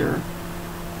 Pretty sure.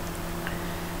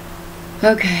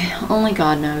 Okay, only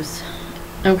God knows.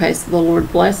 Okay, so the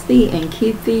Lord bless thee and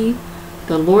keep thee.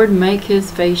 The Lord make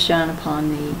His face shine upon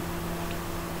thee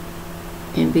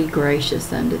and be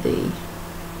gracious unto thee.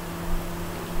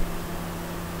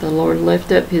 The Lord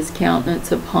lift up His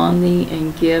countenance upon thee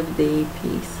and give thee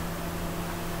peace.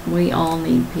 We all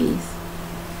need peace.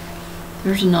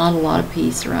 There's not a lot of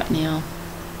peace right now.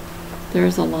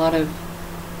 There's a lot of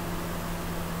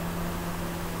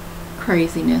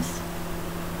craziness.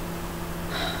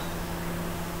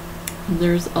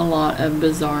 There's a lot of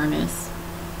bizarreness.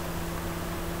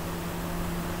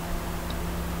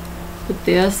 But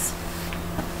this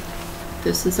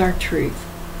is our truth.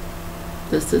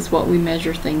 This is what we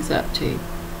measure things up to.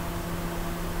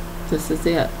 This is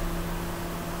it.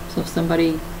 So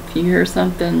if you hear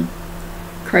something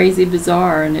crazy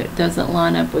bizarre and it doesn't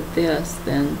line up with this,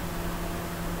 then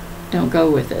don't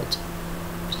go with it.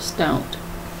 Just don't.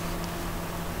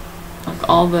 Like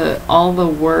all the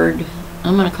word,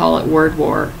 I'm going to call it word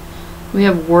war. We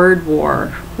have word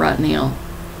war right now.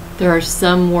 There are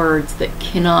some words that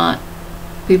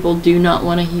people do not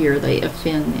want to hear. They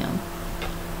offend them.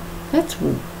 That's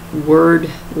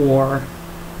word war.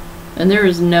 And there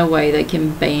is no way they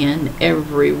can ban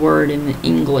every word in the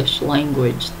English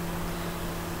language.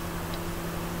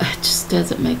 It just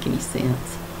doesn't make any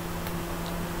sense.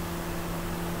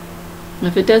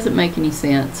 If it doesn't make any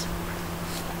sense,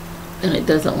 then it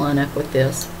doesn't line up with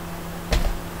this.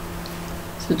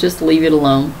 So just leave it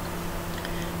alone.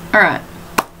 Alright.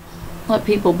 Let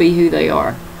people be who they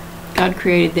are. God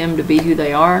created them to be who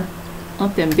they are.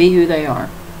 Let them be who they are.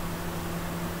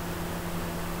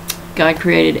 God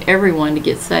created everyone to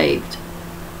get saved.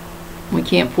 We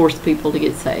can't force people to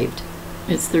get saved.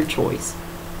 It's their choice.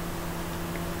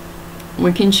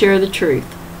 We can share the truth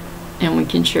and we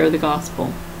can share the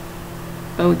gospel,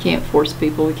 but we can't force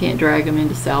people. We can't drag them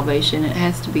into salvation. It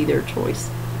has to be their choice.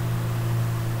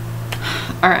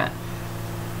 Alright.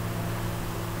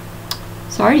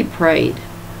 So I already prayed.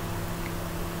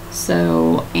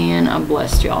 And I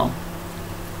blessed y'all.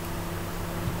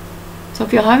 So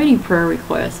if y'all have any prayer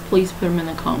requests, please put them in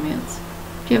the comments.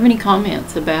 If you have any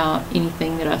comments about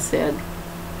anything that I said,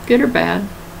 good or bad,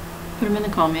 put them in the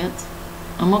comments.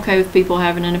 I'm okay with people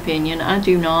having an opinion. I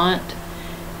do not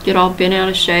get all bent out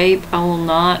of shape. I will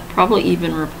not probably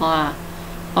even reply.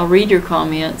 I'll read your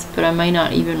comments, but I may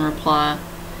not even reply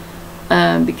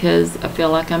because I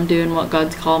feel like I'm doing what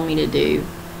God's called me to do.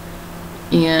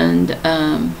 And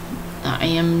I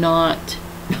am not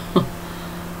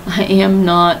I am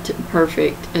not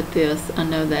perfect at this. I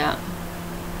know that.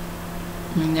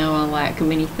 I know I lack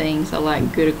many things. I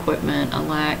lack good equipment. I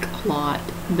lack a lot.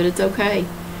 But it's okay.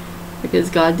 Because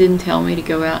God didn't tell me to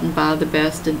go out and buy the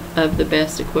best of the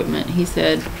best equipment. He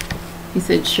said,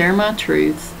 share my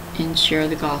truths and share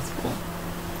the gospel.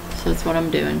 So that's what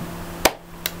I'm doing.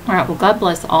 Alright, well, God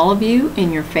bless all of you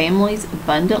and your families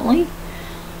abundantly.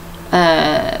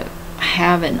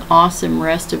 Have an awesome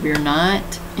rest of your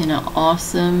night and an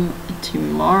awesome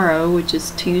tomorrow, which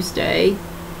is Tuesday.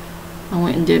 I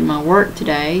went and did my work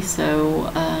today,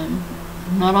 so I'm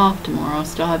not off tomorrow. I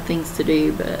still have things to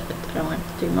do, but I don't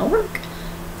have to do my work.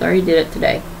 So I already did it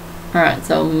today. Alright,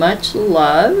 so much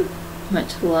love.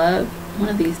 Much love. One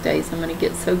of these days I'm going to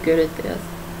get so good at this.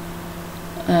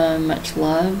 Much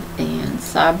love and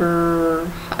cyber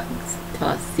hugs. Till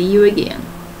I see you again.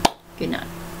 Good night.